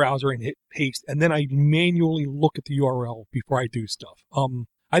into a browser and hit paste, and then I manually look at the URL before I do stuff.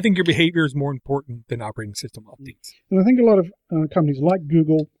 I think your behavior is more important than operating system updates. And I think a lot of companies like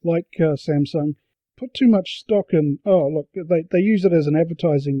Google, like Samsung, put too much stock in, they use it as an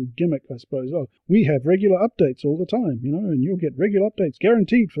advertising gimmick, I suppose. Oh, we have regular updates all the time, and you'll get regular updates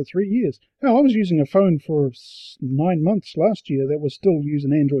guaranteed for 3 years. Now, I was using a phone for 9 months last year that was still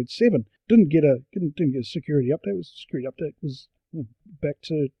using Android 7. Didn't get a security update. A security update was back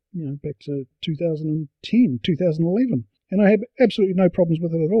to 2010, 2011. And I have absolutely no problems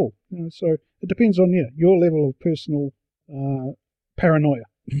with it at all. So it depends on your level of personal paranoia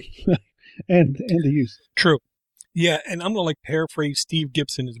and the use. True. Yeah, and I'm going to paraphrase Steve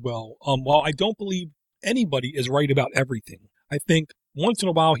Gibson as well. While I don't believe anybody is right about everything, I think once in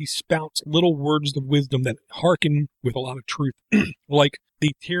a while he spouts little words of wisdom that harken with a lot of truth, like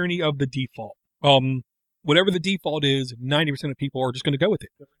the tyranny of the default. Whatever the default is, 90% of people are just going to go with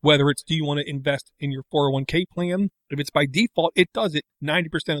it. Whether it's, do you want to invest in your 401k plan? If it's by default, it does it.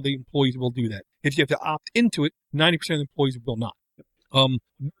 90% of the employees will do that. If you have to opt into it, 90% of the employees will not.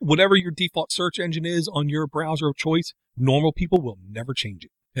 Whatever your default search engine is on your browser of choice, normal people will never change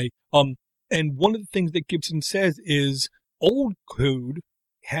it. Okay. And one of the things that Gibson says is old code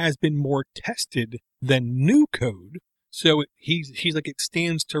has been more tested than new code. So he's like, it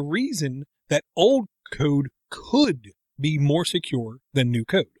stands to reason that old code could be more secure than new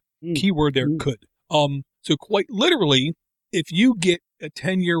code. Keyword there, could. So quite literally, if you get a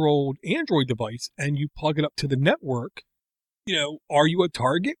 10-year-old Android device and you plug it up to the network, are you a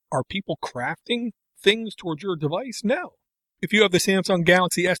target? Are people crafting things towards your device? No. If you have the Samsung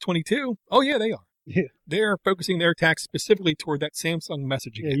Galaxy S22, oh yeah, they are. Yeah. They're focusing their attacks specifically toward that Samsung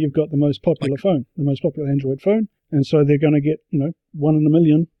messaging. Yeah, you've got the most popular phone, the most popular Android phone, and so they're going to get, 1 in a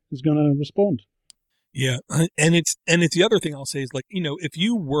million is going to respond. Yeah, and it's the other thing I'll say is if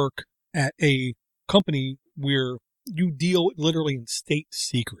you work at a company where you deal literally in state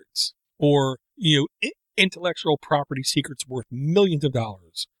secrets or intellectual property secrets worth millions of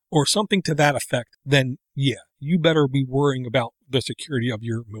dollars or something to that effect, then yeah, you better be worrying about the security of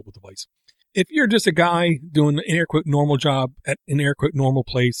your mobile device. If you're just a guy doing an air quote normal job at an air quote normal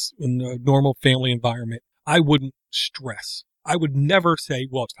place in a normal family environment, I wouldn't stress. I would never say,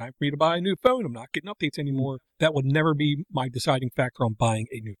 well, it's time for me to buy a new phone. I'm not getting updates anymore. That would never be my deciding factor on buying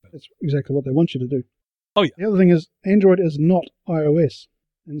a new phone. That's exactly what they want you to do. Oh, yeah. The other thing is Android is not iOS.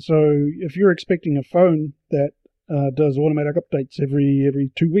 And so if you're expecting a phone that does automatic updates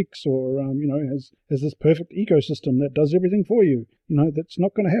every 2 weeks or, has this perfect ecosystem that does everything for you, that's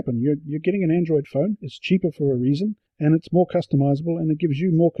not going to happen. You're getting an Android phone. It's cheaper for a reason, and it's more customizable, and it gives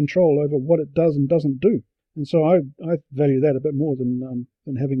you more control over what it does and doesn't do. And so I value that a bit more than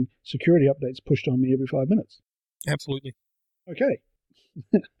having security updates pushed on me every 5 minutes. Absolutely. Okay.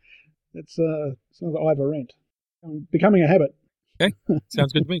 It's another Ivor rant. Becoming a habit. Okay.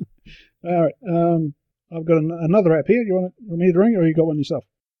 Sounds good to me. All right. I've got another app here. You want me to ring, or you got one yourself?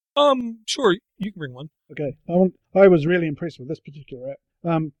 Sure. You can bring one. Okay. I was really impressed with this particular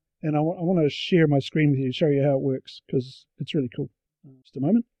app. And I want to share my screen with you to show you how it works because it's really cool. Just a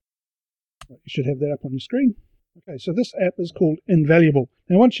moment. You should have that up on your screen. Okay. So this app is called Invaluable.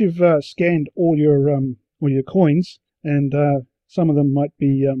 Now, once you've scanned all your coins, and some of them might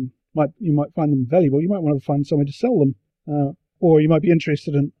be you might find them valuable. You might want to find somewhere to sell them, or you might be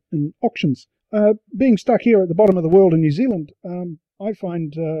interested in auctions. Being stuck here at the bottom of the world in New Zealand, I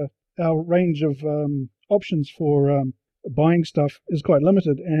find our range of options for buying stuff is quite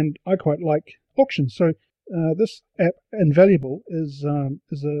limited, and I quite like auctions. So this app, Invaluable, is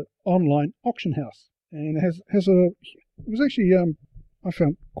an online auction house, and it was actually I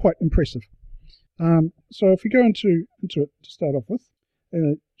found quite impressive. So if we go into it to start off with,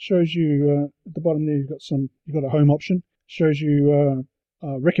 it shows you at the bottom there you've got a home option. Shows you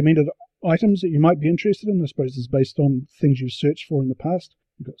recommended items that you might be interested in. I suppose it's based on things you've searched for in the past.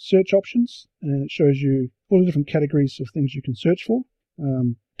 You've got search options, and it shows you all the different categories of things you can search for.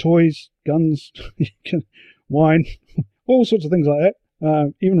 Toys, guns, wine, all sorts of things like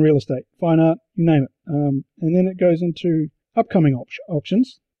that. Even real estate, fine art, you name it. And then it goes into upcoming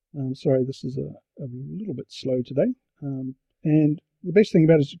auctions. Sorry, this is a little bit slow today. And the best thing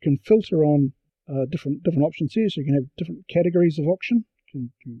about it is you can filter on different options here, so you can have different categories of auction.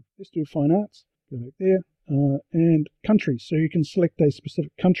 Let's do fine arts, go back there, and countries. So you can select a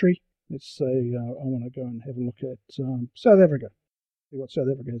specific country. Let's say I want to go and have a look at South Africa. See what South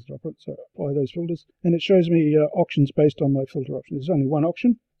Africa has to offer. So apply those filters, and it shows me auctions based on my filter options. There's only one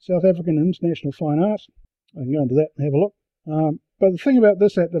auction, South African International Fine Art. I can go into that and have a look. But the thing about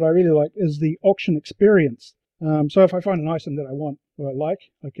this app that I really like is the auction experience. So if I find an item that I want or I like,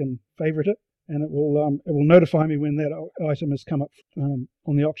 I can favorite it, and it will notify me when that item has come up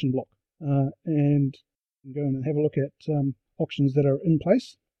on the auction block, and go in and have a look at auctions that are in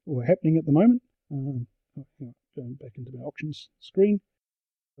place or happening at the moment. Going back into my auctions screen,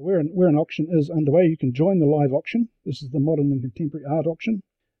 where an auction is underway, you can join the live auction. This is the modern and contemporary art auction,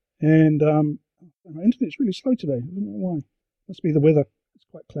 and my internet's really slow today. I don't know why. Must be the weather. It's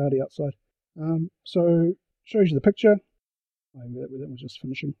quite cloudy outside. So shows you the picture. That was just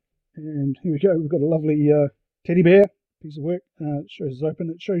finishing. And here we go. We've got a lovely teddy bear piece of work. It shows it's open.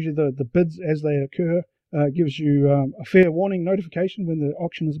 It shows you the bids as they occur. It gives you a fair warning notification when the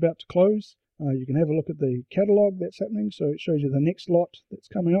auction is about to close. You can have a look at the catalogue that's happening. So it shows you the next lot that's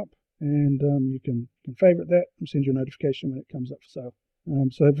coming up. And you can favourite that and send you a notification when it comes up for sale.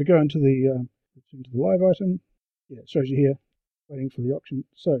 So if we go into the live item, yeah, it shows you here, waiting for the auction.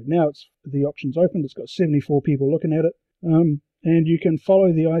 So now the auction's opened. It's got 74 people looking at it. And you can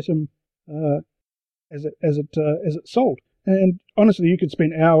follow the item as it's sold. And honestly, you could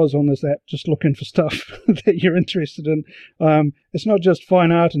spend hours on this app just looking for stuff that you're interested in. It's not just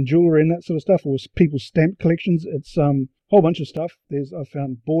fine art and jewelry and that sort of stuff, or people's stamp collections. It's a whole bunch of stuff. I've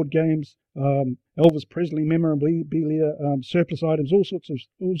found board games, Elvis Presley memorabilia, surplus items, all sorts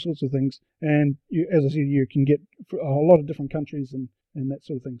of things. And as I said, you can get a lot of different countries and that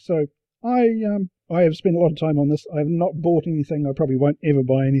sort of thing. So I have spent a lot of time on this. I have not bought anything. I probably won't ever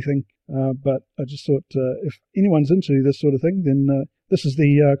buy anything. But I just thought if anyone's into this sort of thing, then this is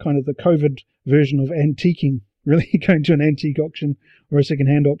the kind of the COVID version of antiquing. Really, going to an antique auction or a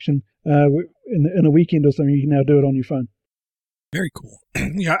second-hand auction in a weekend or something, you can now do it on your phone. Very cool.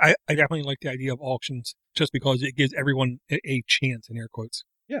 Yeah, I definitely like the idea of auctions just because it gives everyone a chance, in air quotes.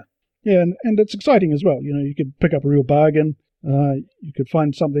 Yeah, and it's exciting as well. You could pick up a real bargain. You could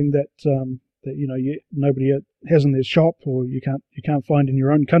find something that nobody has in their shop, or you can't find in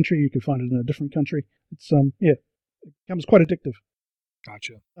your own country. You could find it in a different country. It's it becomes quite addictive.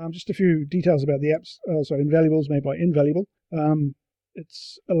 Gotcha. Just a few details about the apps. Invaluable is made by Invaluable.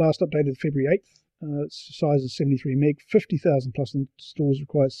 It's last updated February 8th. Its size is 73 meg, 50,000 plus installs,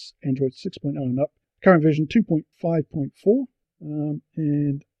 requires Android 6.0 and up. Current version 2.5.4,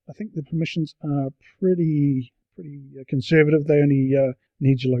 and I think the permissions are pretty conservative. They only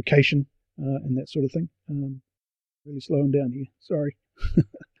need your location and that sort of thing. Really slowing down here. Sorry.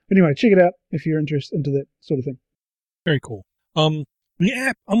 Anyway, check it out if you're interested into that sort of thing. Very cool. The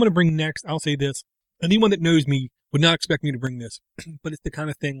app I'm going to bring next, I'll say this. Anyone that knows me would not expect me to bring this, but it's the kind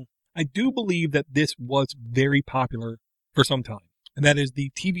of thing. I do believe that this was very popular for some time, and that is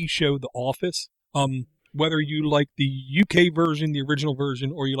the TV show The Office. Whether you like the UK version, the original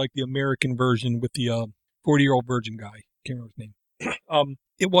version, or you like the American version with the 40-year-old virgin guy. Can't remember his name.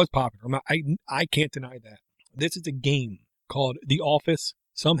 It was popular. I can't deny that. This is a game called The Office.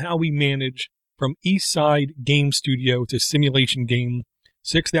 Somehow we manage from Eastside Game Studio to simulation game.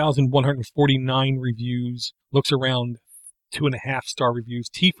 6,149 reviews. Looks around 2.5 star reviews.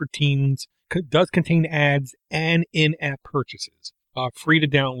 T for teens. Does contain ads and in-app purchases. Free to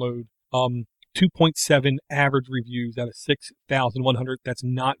download. 2.7 average reviews out of 6,100. That's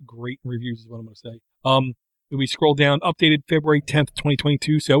not great reviews is what I'm going to say. We scroll down, updated February 10th,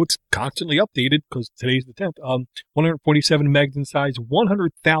 2022. So it's constantly updated because today's the 10th. 147 megs in size,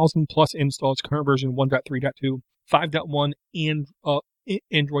 100,000 plus installs. Current version 1.3.2, 5.1, and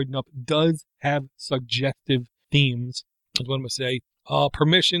Android and up. Does have suggestive themes, is what I'm going to say.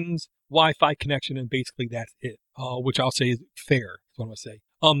 Permissions, Wi-Fi connection, and basically that's it. Which I'll say is fair, is what I'm going to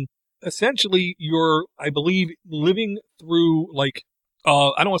say. Essentially, you're, I believe, living through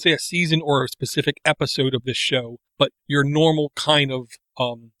I don't want to say a season or a specific episode of this show, but your normal kind of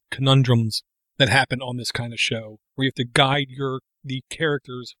conundrums that happen on this kind of show, where you have to guide the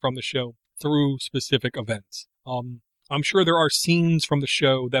characters from the show through specific events. I'm sure there are scenes from the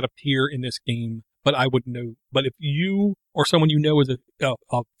show that appear in this game, but I wouldn't know. But if you or someone you know is a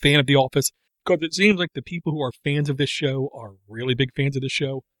fan of The Office, because it seems like the people who are fans of this show are really big fans of this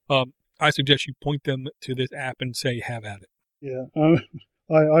show, I suggest you point them to this app and say, have at it. Yeah,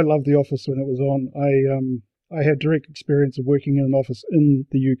 I loved The Office when it was on. I had direct experience of working in an office in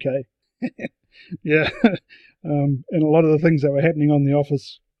the UK. Yeah, and a lot of the things that were happening on The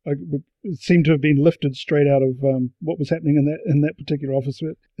Office seemed to have been lifted straight out of what was happening in that particular office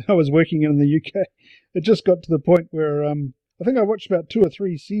I was working in the UK. It just got to the point where I think I watched about 2 or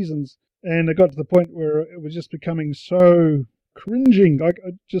 3 seasons, and it got to the point where it was just becoming so cringing. I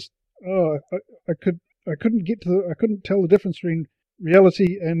couldn't tell the difference between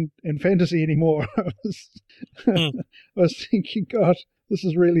reality and fantasy anymore. I was thinking, God, this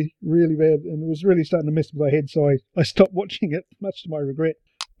is really, really bad, and it was really starting to mess with my head, so I stopped watching it, much to my regret.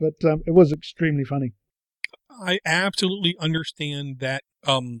 But it was extremely funny. I absolutely understand that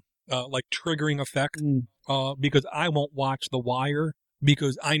triggering effect, because I won't watch The Wire,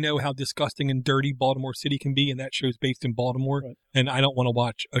 because I know how disgusting and dirty Baltimore City can be, and that show's based in Baltimore, right. And I don't want to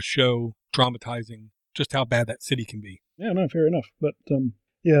watch a show dramatizing just how bad that city can be. Yeah, no, fair enough. But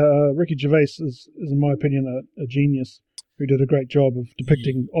Ricky Gervais is in my opinion, a genius who did a great job of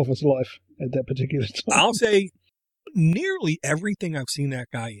depicting office life at that particular time. I'll say nearly everything I've seen that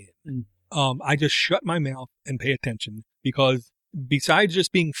guy in, I just shut my mouth and pay attention, because besides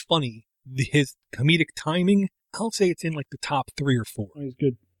just being funny, his comedic timing, I'll say it's in the top 3 or 4. Oh, he's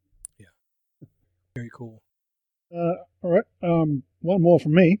good. Yeah. Very cool. All right. One more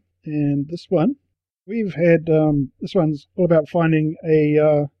from me. And this one, we've had, this one's all about finding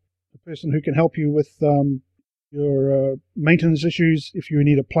a person who can help you with your maintenance issues. If you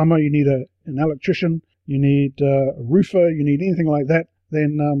need a plumber, you need an electrician, you need a roofer, you need anything like that,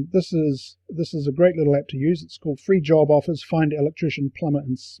 then this is a great little app to use. It's called Free Job Offers, Find Electrician, Plumber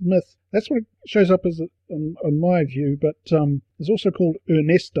and Smith. That's what it shows up as on my view, but it's also called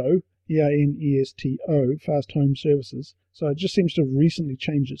Ernesto, ERNESTO, Fast Home Services. So it just seems to have recently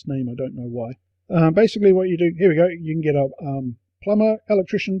changed its name. I don't know why. Basically what you do, here we go, you can get a plumber,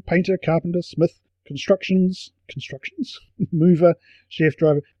 electrician, painter, carpenter, smith, constructions, mover, chef,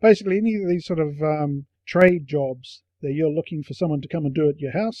 driver. Basically any of these sort of trade jobs that you're looking for someone to come and do at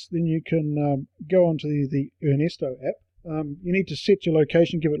your house, then you can go onto the Ernesto app, You need to set your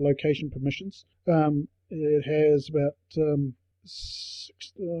location, give it location permissions. It has about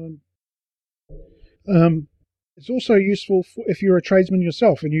it's also useful if you're a tradesman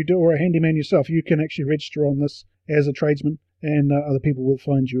yourself and or a handyman yourself. You can actually register on this as a tradesman, and other people will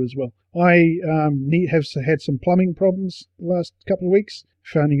find you as well. I have had some plumbing problems the last couple of weeks,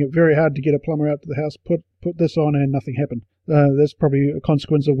 finding it very hard to get a plumber out to the house. Put this on and nothing happened. That's probably a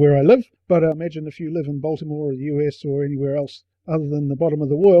consequence of where I live, but imagine if you live in Baltimore or the US or anywhere else other than the bottom of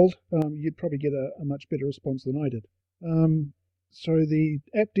the world, you'd probably get a much better response than I did. So the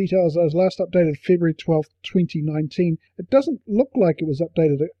app details, I was last updated February 12th, 2019. It doesn't look like it was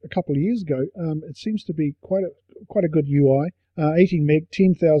updated a couple of years ago. It seems to be quite a good UI. 18 meg,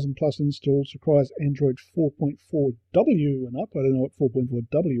 10,000 plus installs, requires Android 4.4W and up. I don't know what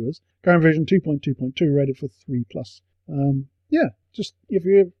 4.4W is. Current version 2.2.2, rated for 3+. Just if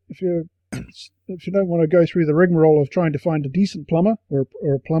you don't want to go through the rigmarole of trying to find a decent plumber or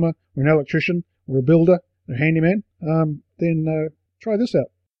a plumber or an electrician or a builder or a handyman, then try this out.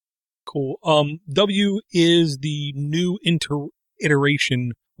 Cool. W is the new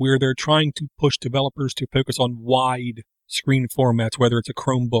iteration where they're trying to push developers to focus on wide screen formats, whether it's a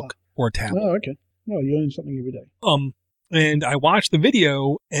Chromebook or a tablet. Oh, okay. Well, you learn something every day. And I watched the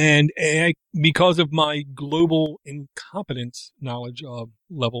video, and because of my global incompetence knowledge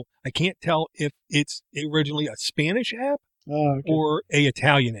level, I can't tell if it's originally a Spanish app or a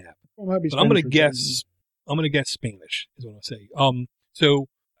Italian app. Well, but I'm going to guess. I'm going to guess Spanish is what I'll say. So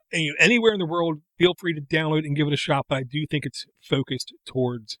anywhere in the world, feel free to download and give it a shot. But I do think it's focused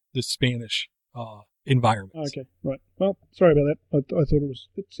towards the Spanish environment. Okay, right. Well, sorry about that. I thought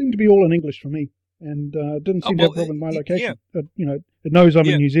it seemed to be all in English for me, and it didn't seem to have a problem with my location. Yeah. It knows I'm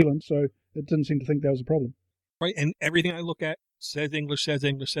in New Zealand, so it didn't seem to think that was a problem. Right, and everything I look at says English. I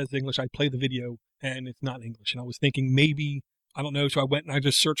play the video, and it's not English. And I was thinking maybe, I don't know, so I went and I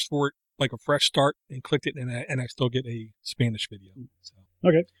just searched for it, like a fresh start, and clicked it, and I still get a Spanish video. So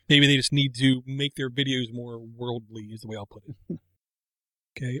okay. Maybe they just need to make their videos more worldly, is the way I'll put it.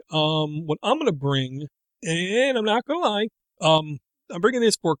 Okay. What I'm going to bring, and I'm not going to lie, I'm bringing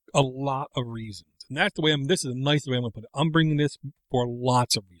this for a lot of reasons. And that's the way this is the nicest way I'm going to put it. I'm bringing this for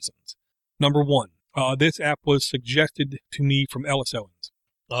lots of reasons. Number one, this app was suggested to me from Ellis Owens.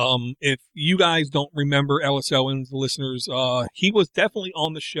 If you guys don't remember Ellis Owens, the listeners, he was definitely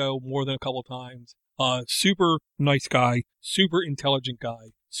on the show more than a couple of times. Super nice guy, super intelligent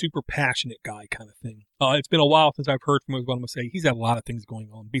guy, super passionate guy kind of thing. It's been a while since I've heard from him. What I'm going to say, he's had a lot of things going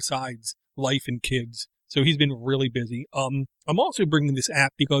on besides life and kids. So he's been really busy. I'm also bringing this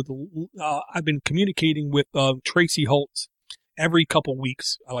app because I've been communicating with Tracy Holtz every couple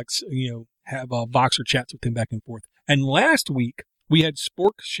weeks. I have Voxer chats with him back and forth. And last week, we had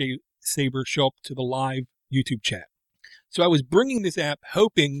Spork Saber show up to the live YouTube chat. So I was bringing this app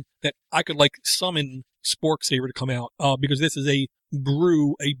hoping that I could summon Spork Saber to come out because this is a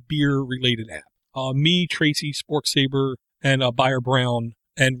beer-related app. Me, Tracy, Spork Saber, and Buyer Brown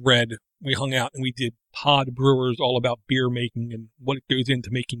and Red, we hung out and we did pod brewers all about beer making and what it goes into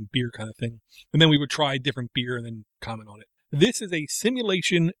making beer kind of thing. And then we would try different beer and then comment on it. This is a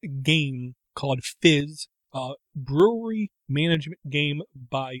simulation game called Fizz, brewery management game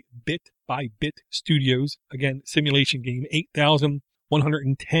by Bit Studios. Again, simulation game,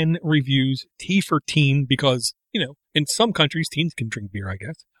 8,110 reviews, T for teen, because, in some countries, teens can drink beer, I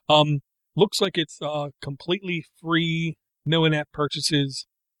guess. Looks like it's completely free, no in-app purchases,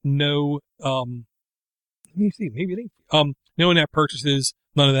 no, let me see, maybe no in-app purchases,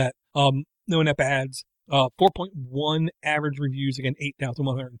 none of that, no in-app ads, 4.1 average reviews, again,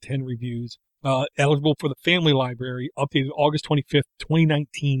 8,110 reviews. Eligible for the family library, updated August 25th,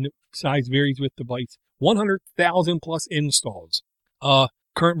 2019. Size varies with device. 100,000 plus installs.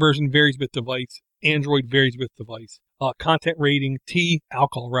 Current version varies with device. Android varies with device. Content rating, T,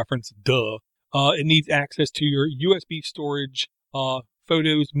 alcohol reference, duh. It needs access to your USB storage,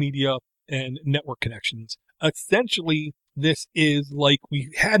 photos, media, and network connections. Essentially, this is like we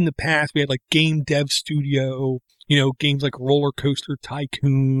had in the past. We had Game Dev Studio, games like Roller Coaster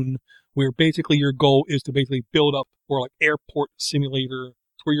Tycoon, where basically your goal is to basically build up, or Airport Simulator,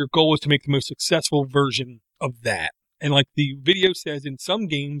 where your goal is to make the most successful version of that. And like the video says, in some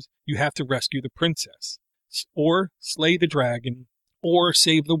games, you have to rescue the princess, or slay the dragon, or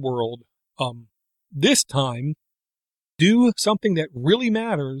save the world. This time, do something that really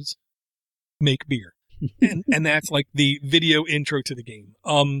matters, make beer. and that's the video intro to the game.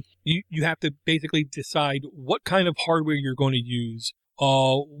 You have to basically decide what kind of hardware you're going to use,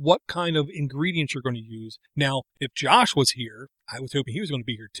 what kind of ingredients you're going to use. Now, if Josh was here, I was hoping he was going to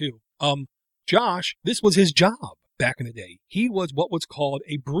be here too. Josh, this was his job. back in the day. He was what was called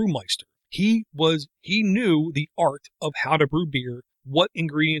a brewmeister. He knew the art of how to brew beer, what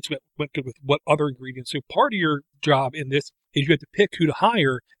ingredients went good with what other ingredients. So part of your job in this is you have to pick who to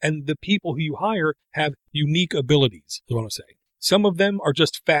hire, and the people who you hire have unique abilities, is what I'm saying. Some of them are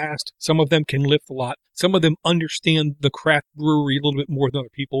just fast. Some of them can lift a lot. Some of them understand the craft brewery a little bit more than other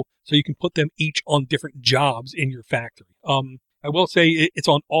people, so you can put them each on different jobs in your factory. I will say it's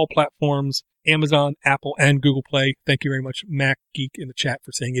on all platforms, Amazon, Apple, and Google Play. Thank you very much, Mac Geek, in the chat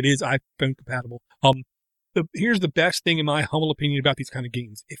for saying it is iPhone compatible. Here's the best thing, in my humble opinion, about these kind of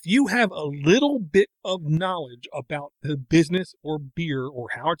games. If you have a little bit of knowledge about the business or beer or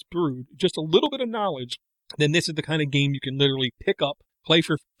how it's brewed, just a little bit of knowledge, then this is the kind of game you can literally pick up, play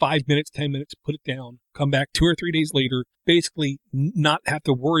for 5 minutes, 10 minutes, put it down, come back 2 or 3 days later, basically not have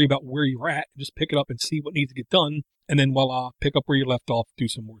to worry about where you're at, just pick it up and see what needs to get done, and then voila, pick up where you left off, do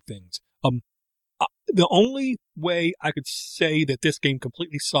some more things. The only way I could say that this game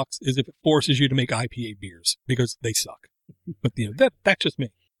completely sucks is if it forces you to make IPA beers, because they suck. But that's just me.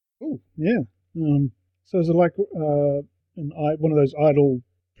 Oh, yeah. So is it like one of those idle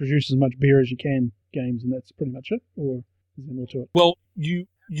produce as much beer as you can games, and that's pretty much it, or is there more to it? Well, you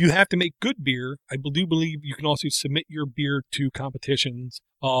have to make good beer. I do believe you can also submit your beer to competitions,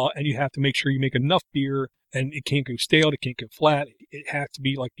 and you have to make sure you make enough beer, and it can't go stale, it can't go flat. It has to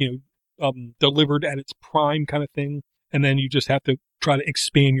be like, delivered at its prime kind of thing, and then you just have to try to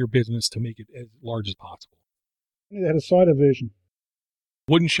expand your business to make it as large as possible. They had a cider version.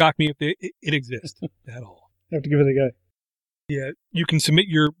 Wouldn't shock me if it exists at all. Have to give it a go. Yeah, you can submit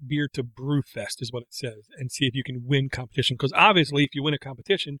your beer to Brewfest, is what it says, and see if you can win competition. Because obviously, if you win a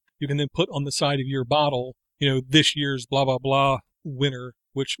competition, you can then put on the side of your bottle, this year's blah, blah, blah winner,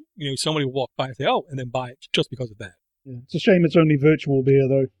 which, somebody will walk by and say, oh, and then buy it just because of that. Yeah. It's a shame it's only virtual beer,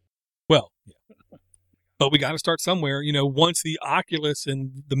 though. Well, yeah. But we got to start somewhere. Once the Oculus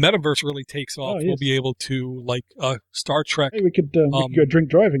and the metaverse really takes off, we'll be able to, like, Star Trek. Hey, we could go drink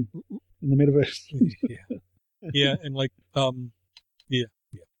driving in the metaverse. Yeah. Yeah, and like, yeah.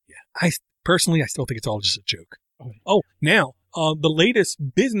 I still think it's all just a joke. Oh, now, the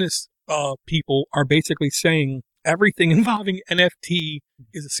latest business people are basically saying everything involving NFT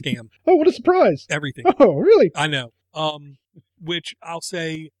is a scam. Oh, what a surprise. Everything. Oh, really? I know. Which I'll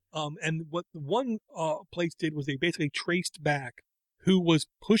say, and what the one place did was they basically traced back who was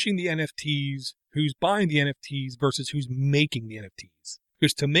pushing the NFTs, who's buying the NFTs versus who's making the NFTs.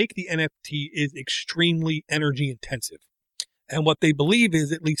 Because to make the NFT is extremely energy intensive. And what they believe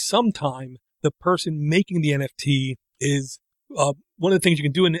is at least sometime the person making the NFT is, one of the things you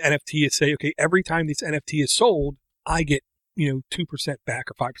can do in the NFT is say, okay, every time this NFT is sold, I get, 2% back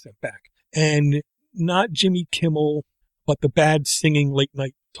or 5% back. And not Jimmy Kimmel, but the bad singing late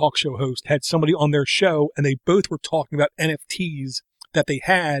night talk show host had somebody on their show, and they both were talking about NFTs that they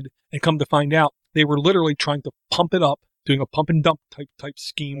had, and come to find out they were literally trying to pump it up, doing a pump and dump type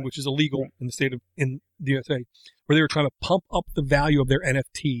scheme, which is illegal in the USA, where they were trying to pump up the value of their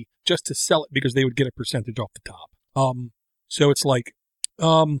NFT just to sell it because they would get a percentage off the top. So it's like,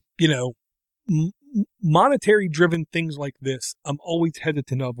 monetary driven things like this, I'm always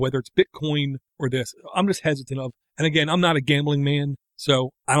hesitant of, whether it's Bitcoin or this. I'm just hesitant of. And again, I'm not a gambling man,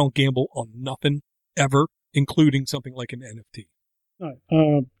 so I don't gamble on nothing ever, including something like an NFT.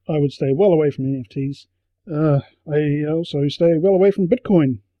 No, I would stay well away from NFTs. I also stay well away from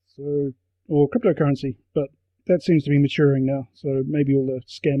Bitcoin, or cryptocurrency, but that seems to be maturing now. So maybe all the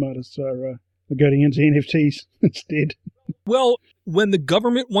scam artists are getting into NFTs instead. Well, when the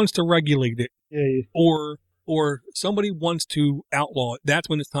government wants to regulate it, yeah. or somebody wants to outlaw it, that's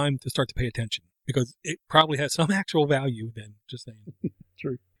when it's time to start to pay attention, because it probably has some actual value then, just saying.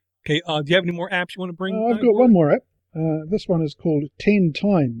 True. Okay, do you have any more apps you want to bring? I've got one more app. This one is called 10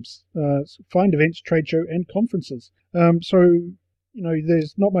 Times. Find events, trade show, and conferences. There's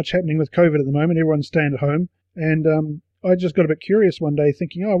not much happening with COVID at the moment. Everyone's staying at home. And I just got a bit curious one day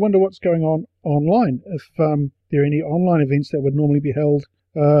thinking, I wonder what's going on online. If there are any online events that would normally be held,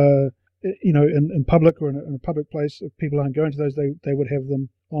 in public or in a public place. If people aren't going to those, they would have them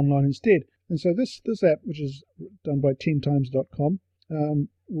online instead. And so this app, which is done by 10times.com,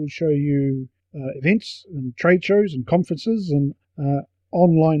 will show you events and trade shows and conferences and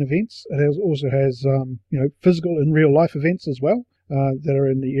online events. It also has physical and real life events as well that are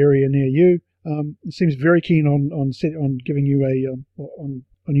in the area near you. It seems very keen on giving you on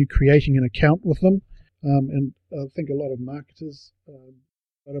you creating an account with them, and I think a lot of marketers.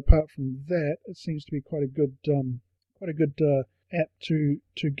 But apart from that, it seems to be quite a good app to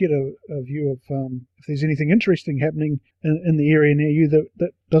get a view of if there's anything interesting happening in the area near you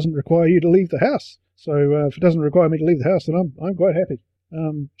that doesn't require you to leave the house. So if it doesn't require me to leave the house, then I'm quite happy.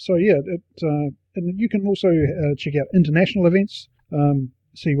 So yeah, and you can also check out international events,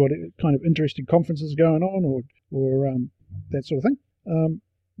 see what kind of interesting conferences are going on, or that sort of thing.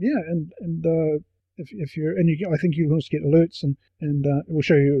 Yeah, and if you're, and I think you can also get alerts, and it will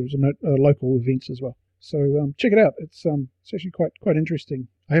show you local events as well. So check it out. It's actually quite interesting.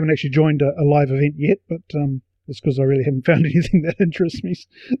 I haven't actually joined a live event yet, but it's because I really haven't found anything that interests me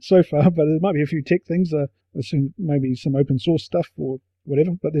so far. But there might be a few tech things. Maybe some open source stuff or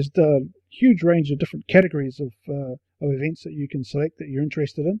whatever. But there's a huge range of different categories of events that you can select that you're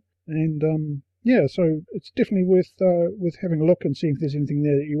interested in, and yeah, so it's definitely worth having a look and seeing if there's anything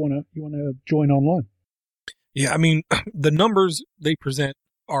there that you wanna join online. Yeah, I mean, the numbers they present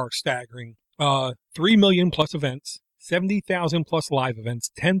are staggering. 3 million plus events, 70,000 plus live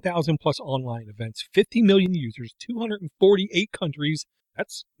events, 10,000 plus online events, 50 million users, 248 countries.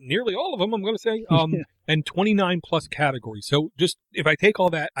 That's nearly all of them, I'm going to say. And 29 plus categories. So just if I take all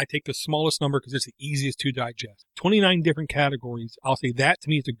that, I take the smallest number because it's the easiest to digest. 29 different categories. I'll say that to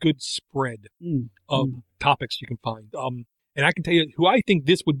me is a good spread of topics you can find. And I can tell you who I think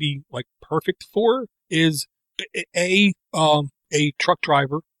this would be like perfect for is a truck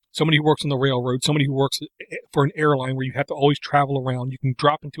driver, somebody who works on the railroad, somebody who works for an airline where you have to always travel around. You can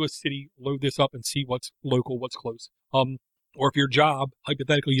drop into a city, load this up, and see what's local, what's close. Or if your job,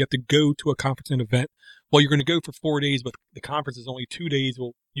 hypothetically, you have to go to a conference and event, well, you're going to go for 4 days, but the conference is only 2 days.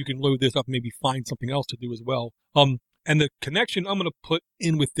 Well, you can load this up and maybe find something else to do as well. And the connection I'm going to put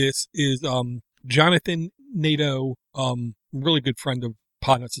in with this is Jonathan Nadeau, really good friend of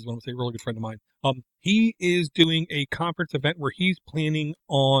Podnuts is what I'm going to say, really good friend of mine. He is doing a conference event where he's planning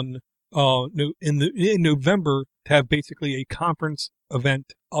on in November to have basically a conference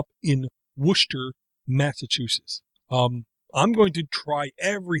event up in Worcester, Massachusetts. I'm going to try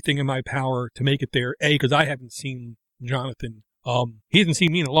everything in my power to make it there. Because I haven't seen Jonathan. He hasn't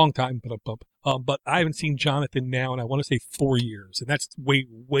seen me in a long time, but I haven't seen Jonathan now, and I want to say 4 years, and that's way,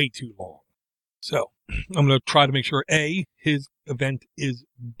 way too long. So I'm going to try to make sure his event is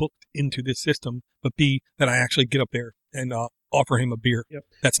booked into this system, but B, that I actually get up there and offer him a beer. Yep.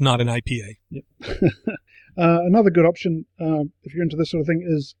 That's not an IPA. Yep. Another good option, if you're into this sort of thing,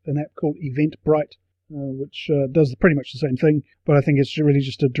 is an app called Eventbrite. Which does pretty much the same thing, but I think it's really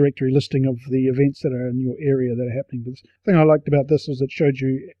just a directory listing of the events that are in your area that are happening. But the thing I liked about this is it showed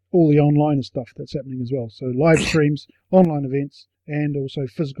you all the online stuff that's happening as well. So live streams, online events, and also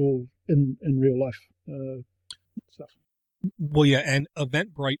physical in real life stuff. Well, yeah, and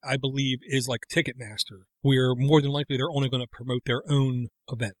Eventbrite, I believe, is like Ticketmaster, where more than likely they're only going to promote their own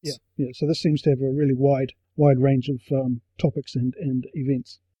events. Yeah. So this seems to have a really wide range of topics and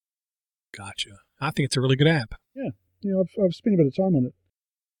events. Gotcha. I think it's a really good app. Yeah, I've spent a bit of time on it.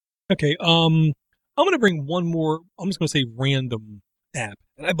 Okay, I'm going to bring one more, I'm just going to say random app.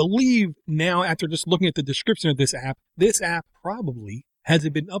 And I believe now, after just looking at the description of this app probably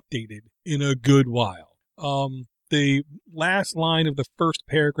hasn't been updated in a good while. The last line of the first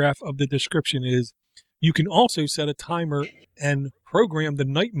paragraph of the description is, you can also set a timer and program the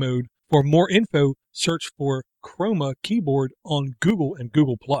night mode. For more info, search for Chroma keyboard on Google and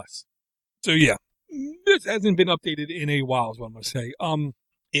Google+. So yeah, this hasn't been updated in a while is what I'm going to say.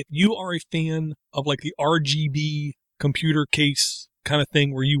 If you are a fan of like the RGB computer case kind of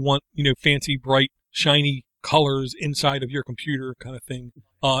thing where you want, fancy, bright, shiny colors inside of your computer kind of thing,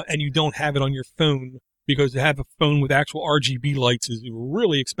 and you don't have it on your phone because to have a phone with actual RGB lights is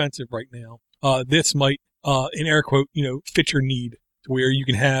really expensive right now. This might, in air quote, fit your need to where you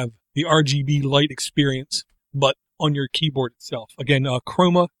can have the RGB light experience, but on your keyboard itself. Again,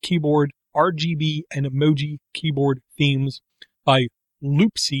 Chroma keyboard, RGB and emoji keyboard themes by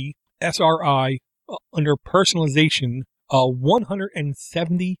Loopsy, SRI, under personalization,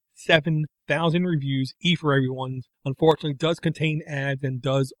 177,000 reviews, E for everyone. Unfortunately, does contain ads and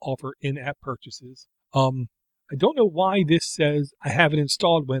does offer in-app purchases. I don't know why this says I have it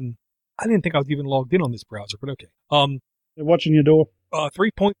installed when I didn't think I was even logged in on this browser, but okay. They're watching your door.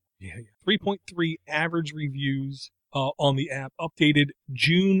 3.3 average reviews on the app, updated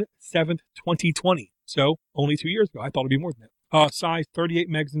June 7th, 2020. So only 2 years ago. I thought it'd be more than that. Size 38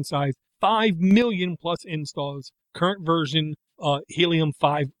 megs in size, 5 million plus installs. Current version Helium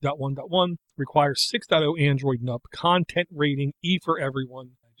 5.1.1 requires 6.0 Android and up. Content rating E for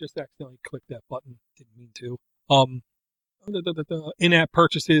everyone. I just accidentally clicked that button. Didn't mean to. In-app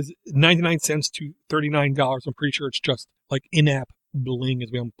purchases 99 cents to $39. I'm pretty sure it's just like in-app bling,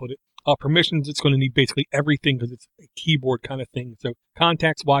 as we want to put it. Permissions, it's going to need basically everything because it's a keyboard kind of thing. So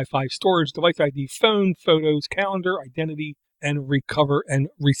contacts, Wi-Fi, storage, device ID, phone, photos, calendar, identity, and recover and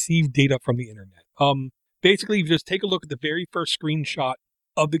receive data from the internet. Basically, you just take a look at the very first screenshot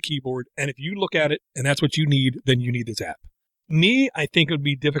of the keyboard, and if you look at it and that's what you need, then you need this app. Me, I think it would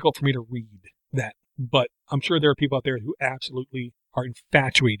be difficult for me to read that, but I'm sure there are people out there who absolutely are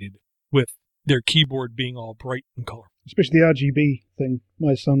infatuated with their keyboard being all bright and colorful. Especially the RGB thing.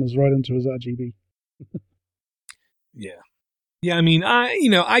 My son is right into his RGB. Yeah. Yeah, I mean,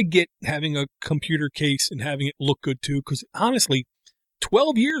 I get having a computer case and having it look good too, because honestly,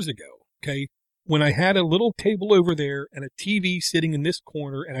 12 years ago, okay, when I had a little table over there and a TV sitting in this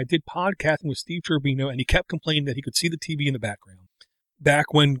corner, and I did podcasting with Steve Turbino, and he kept complaining that he could see the TV in the background.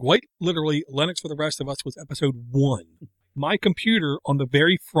 Back when, quite literally, Linux for the Rest of Us was episode 1. My computer on the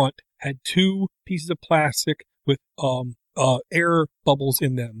very front had 2 pieces of plastic with air bubbles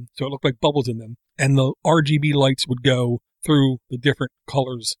in them, so it looked like bubbles in them, and the RGB lights would go through the different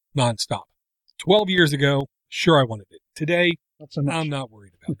colors nonstop. 12 years ago, sure, I wanted it. Today, not so much. I'm not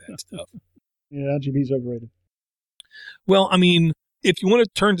worried about that stuff. Yeah, RGB's overrated. Well, I mean, if you want to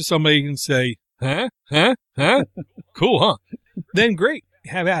turn to somebody and say, huh, cool, huh? Then great,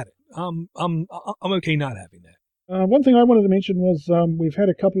 have at it. I'm okay not having that. One thing I wanted to mention was we've had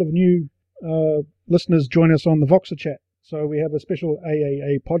a couple of new listeners join us on the Voxer chat. So we have a special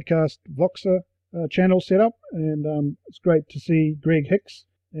AAA podcast Voxer channel set up, and it's great to see Greg Hicks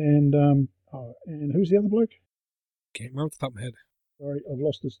and who's the other bloke? Can't remember off the top of my head. Sorry, I've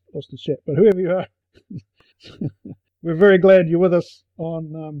lost his chat. But whoever you are, we're very glad you're with us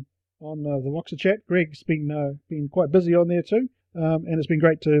on the Voxer chat. Greg's been quite busy on there too, and it's been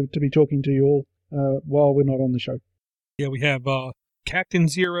great to be talking to you all while we're not on the show. Yeah, we have Captain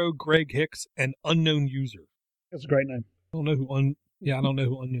Zero, Greg Hicks, and Unknown User. That's a great name. I don't know who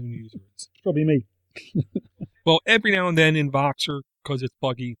Unknown User is. It's probably me. Well, every now and then in Voxer, because it's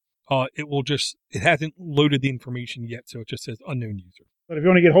buggy, it hasn't loaded the information yet, so it just says Unknown User. But if you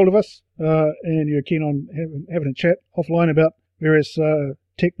want to get hold of us and you're keen on having a chat offline about various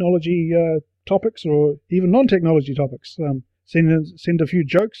technology topics or even non-technology topics, send a few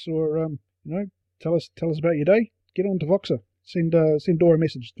jokes or tell us about your day. Get on to Voxer. Send Dora a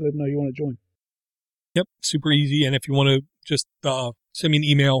message to let them know you want to join. Yep, super easy. And if you want to just send me an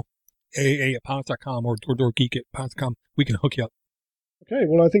email, aaa@pounce.com or doorgeek@pounce.com, we can hook you up. Okay,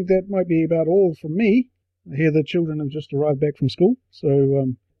 well, I think that might be about all from me. I hear the children have just arrived back from school, so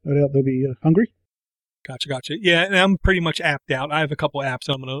no doubt they'll be hungry. Gotcha. Yeah, and I'm pretty much apped out. I have a couple apps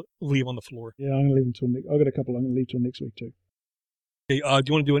that I'm going to leave on the floor. Yeah, I'm going to leave until next. I've got a couple I'm going to leave till next week too. Okay, do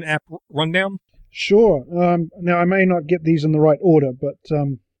you want to do an app rundown? Sure. Now, I may not get these in the right order, but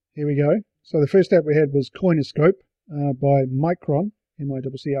here we go. So the first app we had was Coinoscope by Micron,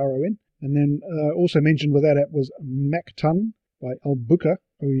 MICCRON. And then also mentioned with that app was Macton by Albuka,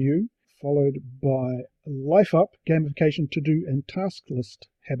 OU, followed by Life Up, Gamification, To-Do, and Task List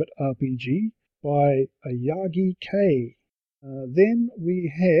Habit RPG by Ayagi K. Then we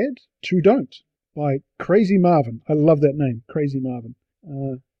had To Don't by Crazy Marvin. I love that name, Crazy Marvin.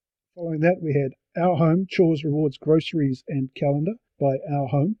 Following that, we had Our Home, Chores, Rewards, Groceries, and Calendar by Our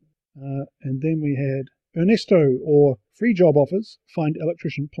Home. And then we had Ernesto, or Free Job Offers, Find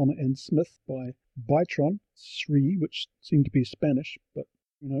Electrician, Plumber, and Smith by Bytron Sri, which seemed to be Spanish, but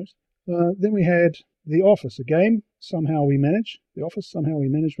who knows. Then we had The Office, a game, Somehow We Manage. The Office, Somehow We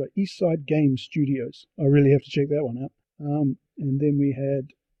Manage by Eastside Game Studios. I really have to check that one out. And then we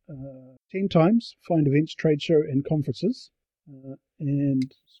had 10 Times, Find Events, Trade Show, and Conferences.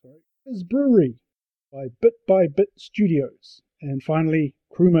 His Brewery by Bit Studios. And finally,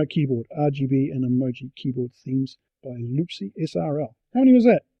 Kruma Keyboard, RGB and emoji keyboard themes by Loopsy SRL. How many was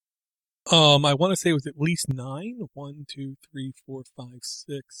that? I want to say it was at least 9. 1, 2, 3, 4, 5,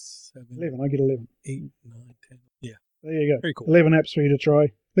 6, 7. 11. I get 11. 8, 9, 10. Yeah. There you go. Very cool. 11 apps for you to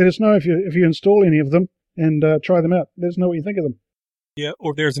try. Let us know if you install any of them and try them out. Let us know what you think of them. Yeah,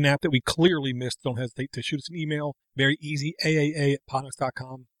 or if there's an app that we clearly missed, don't hesitate to shoot us an email. Very easy,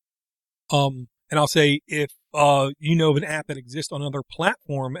 aaa@podox.com. And I'll say if you know of an app that exists on another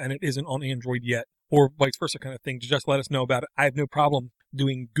platform and it isn't on Android yet, or vice versa kind of thing, just let us know about it. I have no problem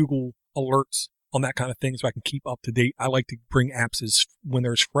doing Google alerts on that kind of thing so I can keep up to date. I like to bring apps when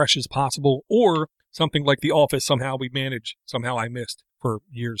they're as fresh as possible, or something like The Office, somehow I missed for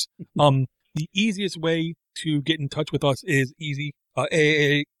years. The easiest way to get in touch with us is easy,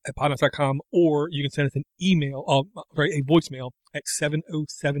 aaa@podox.com, or you can send us an email, a voicemail at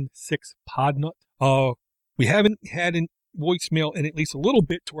 7076-PODNUT. We haven't had a voicemail in at least a little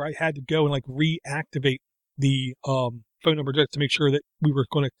bit to where I had to go and reactivate the phone number just to make sure that we were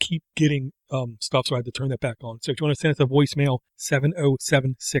going to keep getting stuff, so I had to turn that back on. So if you want to send us a voicemail,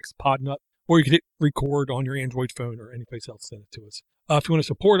 7076-PODNUT, or you can hit record on your Android phone or any place else, send it to us. If you want to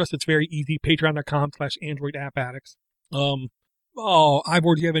support us, it's very easy. Patreon.com/Android App Addicts.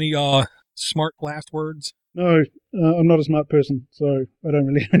 Ivor, do you have any smart last words? No, I'm not a smart person, so I don't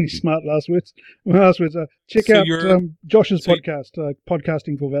really have any smart last words. My last words are check out Josh's podcast,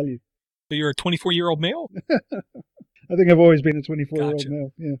 Podcasting for Value. So you're a 24-year-old male? I think I've always been a 24-year-old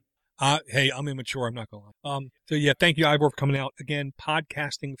male, yeah. Hey, I'm immature. I'm not going to lie. So yeah, thank you, Ivor, for coming out. Again,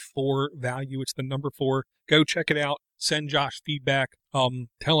 Podcasting for Value. It's the number 4. Go check it out. Send Josh feedback.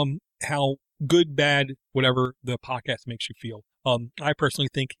 Tell him how good, bad, whatever the podcast makes you feel. I personally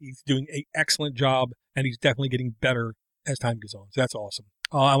think he's doing an excellent job, and he's definitely getting better as time goes on. So that's awesome.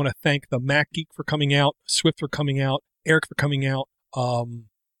 I want to thank the Mac Geek for coming out, Swift for coming out, Eric for coming out, and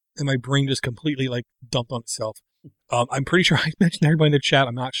my brain just completely dumped on itself. I'm pretty sure I mentioned everybody in the chat.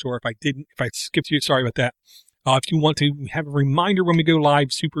 I'm not sure if I didn't. If I skipped you, sorry about that. If you want to have a reminder when we go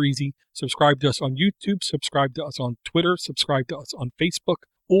live, super easy. Subscribe to us on YouTube, subscribe to us on Twitter, subscribe to us on Facebook,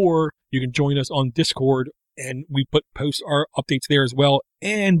 or you can join us on Discord, and we post our updates there as well.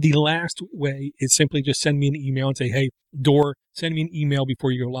 And the last way is simply just send me an email and say, hey, Door, send me an email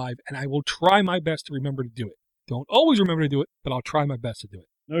before you go live, and I will try my best to remember to do it. Don't always remember to do it, but I'll try my best to do it.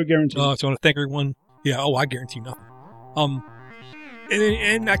 No guarantee. So I want to thank everyone. Yeah, I guarantee nothing.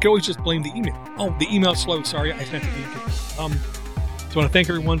 And I can always just blame the email. Oh, the email's slow. Sorry, I sent it to you. So I want to thank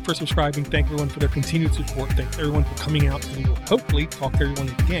everyone for subscribing. Thank everyone for their continued support. Thank everyone for coming out. And we will hopefully talk to everyone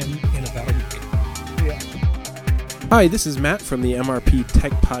again in about a week. Yeah. Hi, this is Matt from the MRP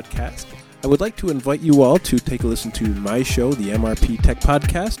Tech Podcast. I would like to invite you all to take a listen to my show, the MRP Tech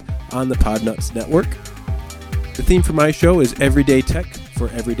Podcast, on the Podnuts Network. The theme for my show is Everyday Tech for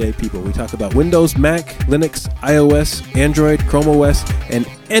Everyday People. We talk about Windows, Mac, Linux, iOS, Android, Chrome OS, and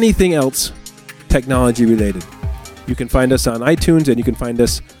anything else technology related. You can find us on iTunes, and you can find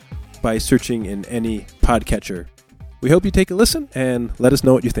us by searching in any podcatcher. We hope you take a listen and let us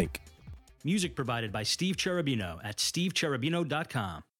know what you think. Music provided by Steve Cherubino at stevecherubino.com.